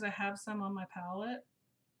red because I have some on my palette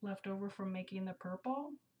left over from making the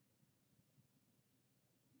purple.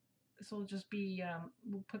 This will just be,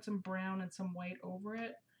 we'll put some brown and some white over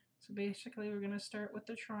it. So basically we're going to start with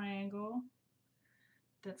the triangle.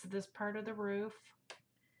 That's this part of the roof.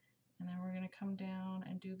 And then we're going to come down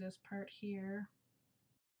and do this part here.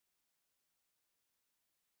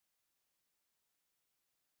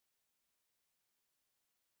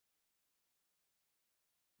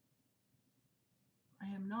 I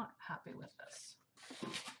am not happy with this.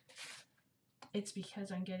 It's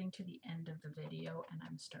because I'm getting to the end of the video and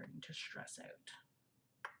I'm starting to stress out.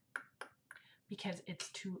 Because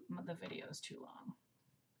the video is too long.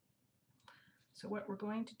 So what we're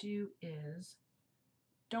going to do is,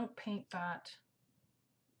 don't paint that.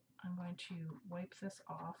 I'm going to wipe this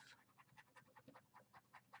off.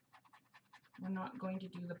 We're not going to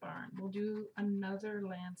do the barn. We'll do another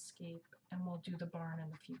landscape and we'll do the barn in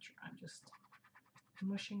the future. I'm just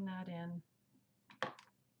mushing that in.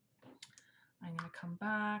 I'm going to come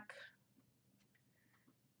back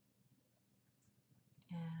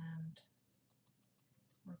and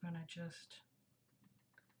we're going to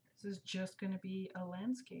this is just going to be a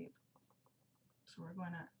landscape. So we're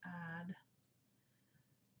going to add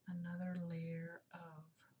another layer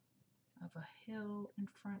of a hill in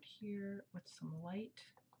front here with some light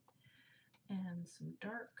and some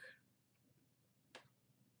dark.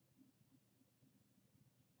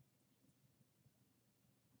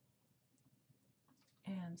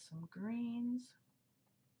 And some greens.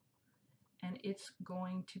 And it's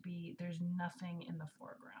going to be, there's nothing in the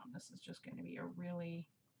foreground. This is just going to be a really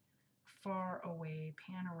far away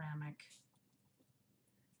panoramic.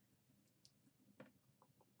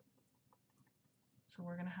 So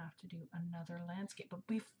we're going to have to do another landscape. But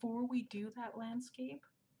before we do that landscape,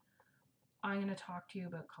 I'm going to talk to you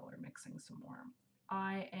about color mixing some more.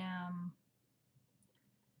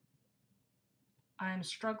 I'm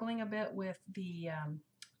struggling a bit with the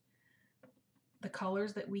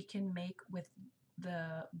colors that we can make with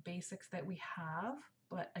the basics that we have.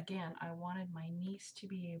 But again, I wanted my niece to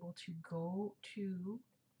be able to go to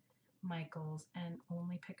Michael's and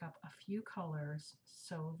only pick up a few colors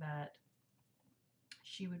so that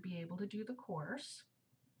she would be able to do the course.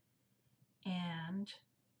 And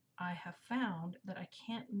I have found that I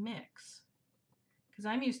can't mix, because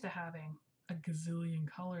I'm used to having a gazillion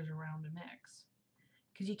colors around to mix,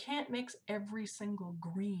 because you can't mix every single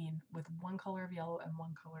green with one color of yellow and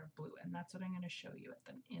one color of blue. And that's what I'm going to show you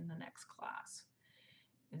in the next class,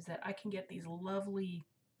 is that I can get these lovely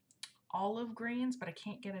olive greens, but I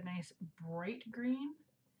can't get a nice bright green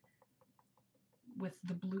with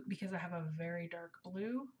the blue because I have a very dark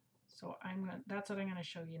blue. So that's what I'm going to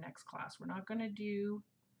show you next class. We're not going to do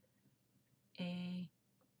a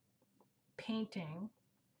painting.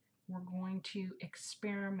 We're going to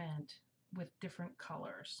experiment with different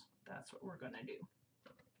colors. That's what we're going to do.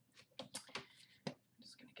 I'm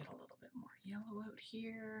just going to get a little bit more yellow out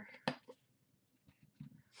here.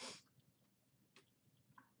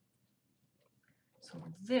 So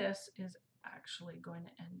this is actually going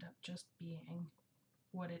to end up just being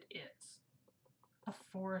what it is, a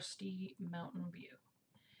foresty mountain view.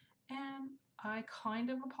 And I kind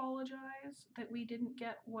of apologize that we didn't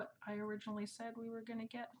get what I originally said we were going to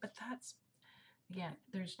get, but that's, again,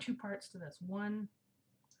 there's two parts to this. One,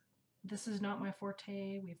 this is not my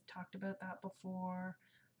forte. We've talked about that before,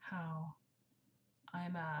 how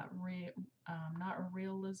I'm not a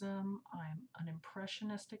realism, I'm an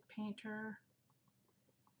impressionistic painter.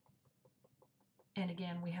 And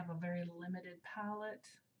again, we have a very limited palette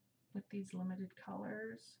with these limited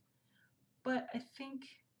colors. But I think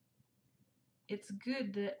it's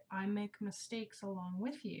good that I make mistakes along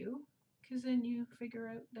with you, because then you figure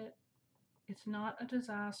out that it's not a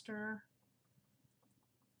disaster.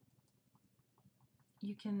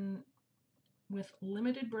 You can, with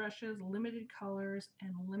limited brushes, limited colors,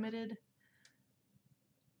 and limited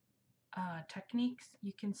techniques,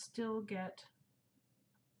 you can still get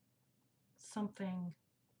something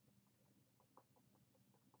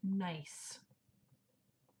nice.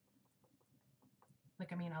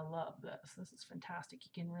 Like, I mean, I love this. This is fantastic. You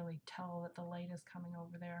can really tell that the light is coming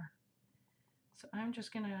over there. So I'm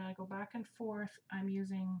just going to go back and forth. I'm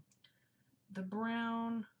using the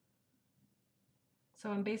brown. So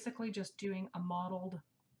I'm basically just doing a mottled,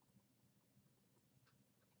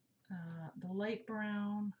 the light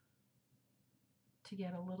brown to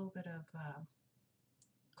get a little bit of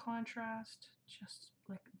contrast, just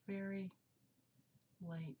like very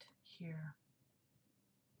light here.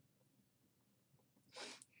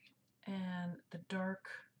 And the dark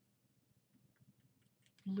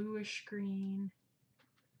bluish green,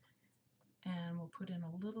 and we'll put in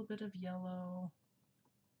a little bit of yellow,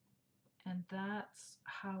 and that's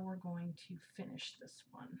how we're going to finish this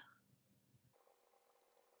one.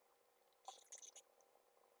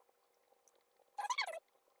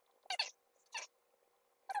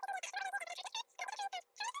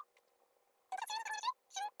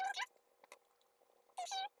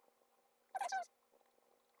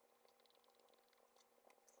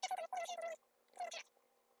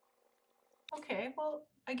 Okay, well,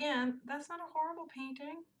 again, that's not a horrible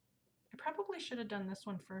painting. I probably should have done this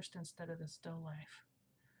one first instead of the still life.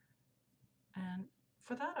 And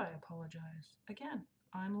for that, I apologize. Again,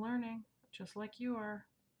 I'm learning, just like you are.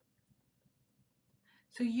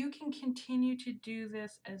 So you can continue to do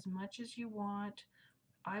this as much as you want.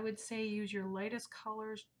 I would say use your lightest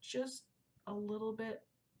colors just a little bit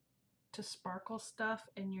to sparkle stuff,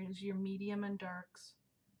 and use your medium and darks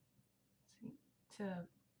to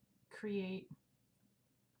create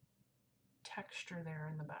texture there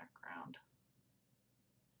in the background.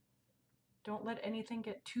 Don't let anything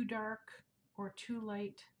get too dark or too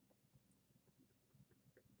light.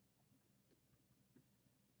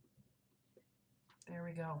 There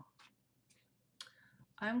we go.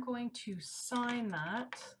 I'm going to sign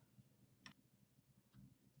that,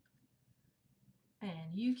 and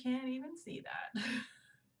you can't even see that.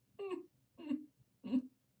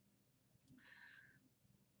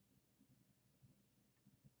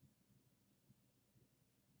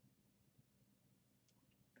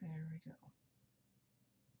 There we go.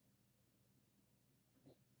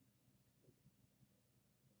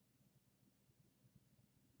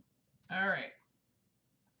 All right.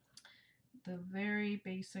 The very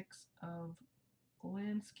basics of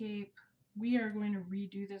landscape. We are going to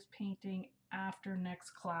redo this painting after next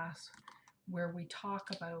class, where we talk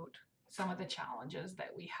about some of the challenges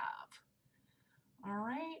that we have. All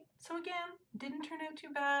right, so again, didn't turn out too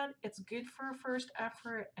bad. It's good for a first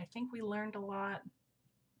effort. I think we learned a lot.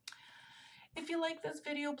 If you like this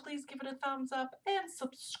video, please give it a thumbs up and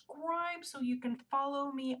subscribe so you can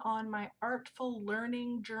follow me on my artful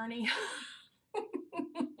learning journey.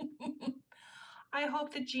 I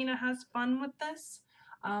hope that Gina has fun with this.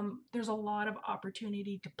 There's a lot of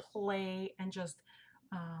opportunity to play and just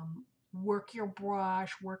work your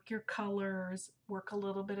brush, work your colors, work a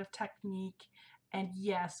little bit of technique, And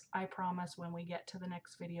yes, I promise when we get to the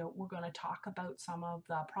next video, we're going to talk about some of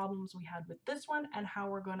the problems we had with this one and how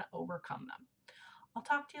we're going to overcome them. I'll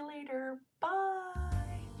talk to you later. Bye.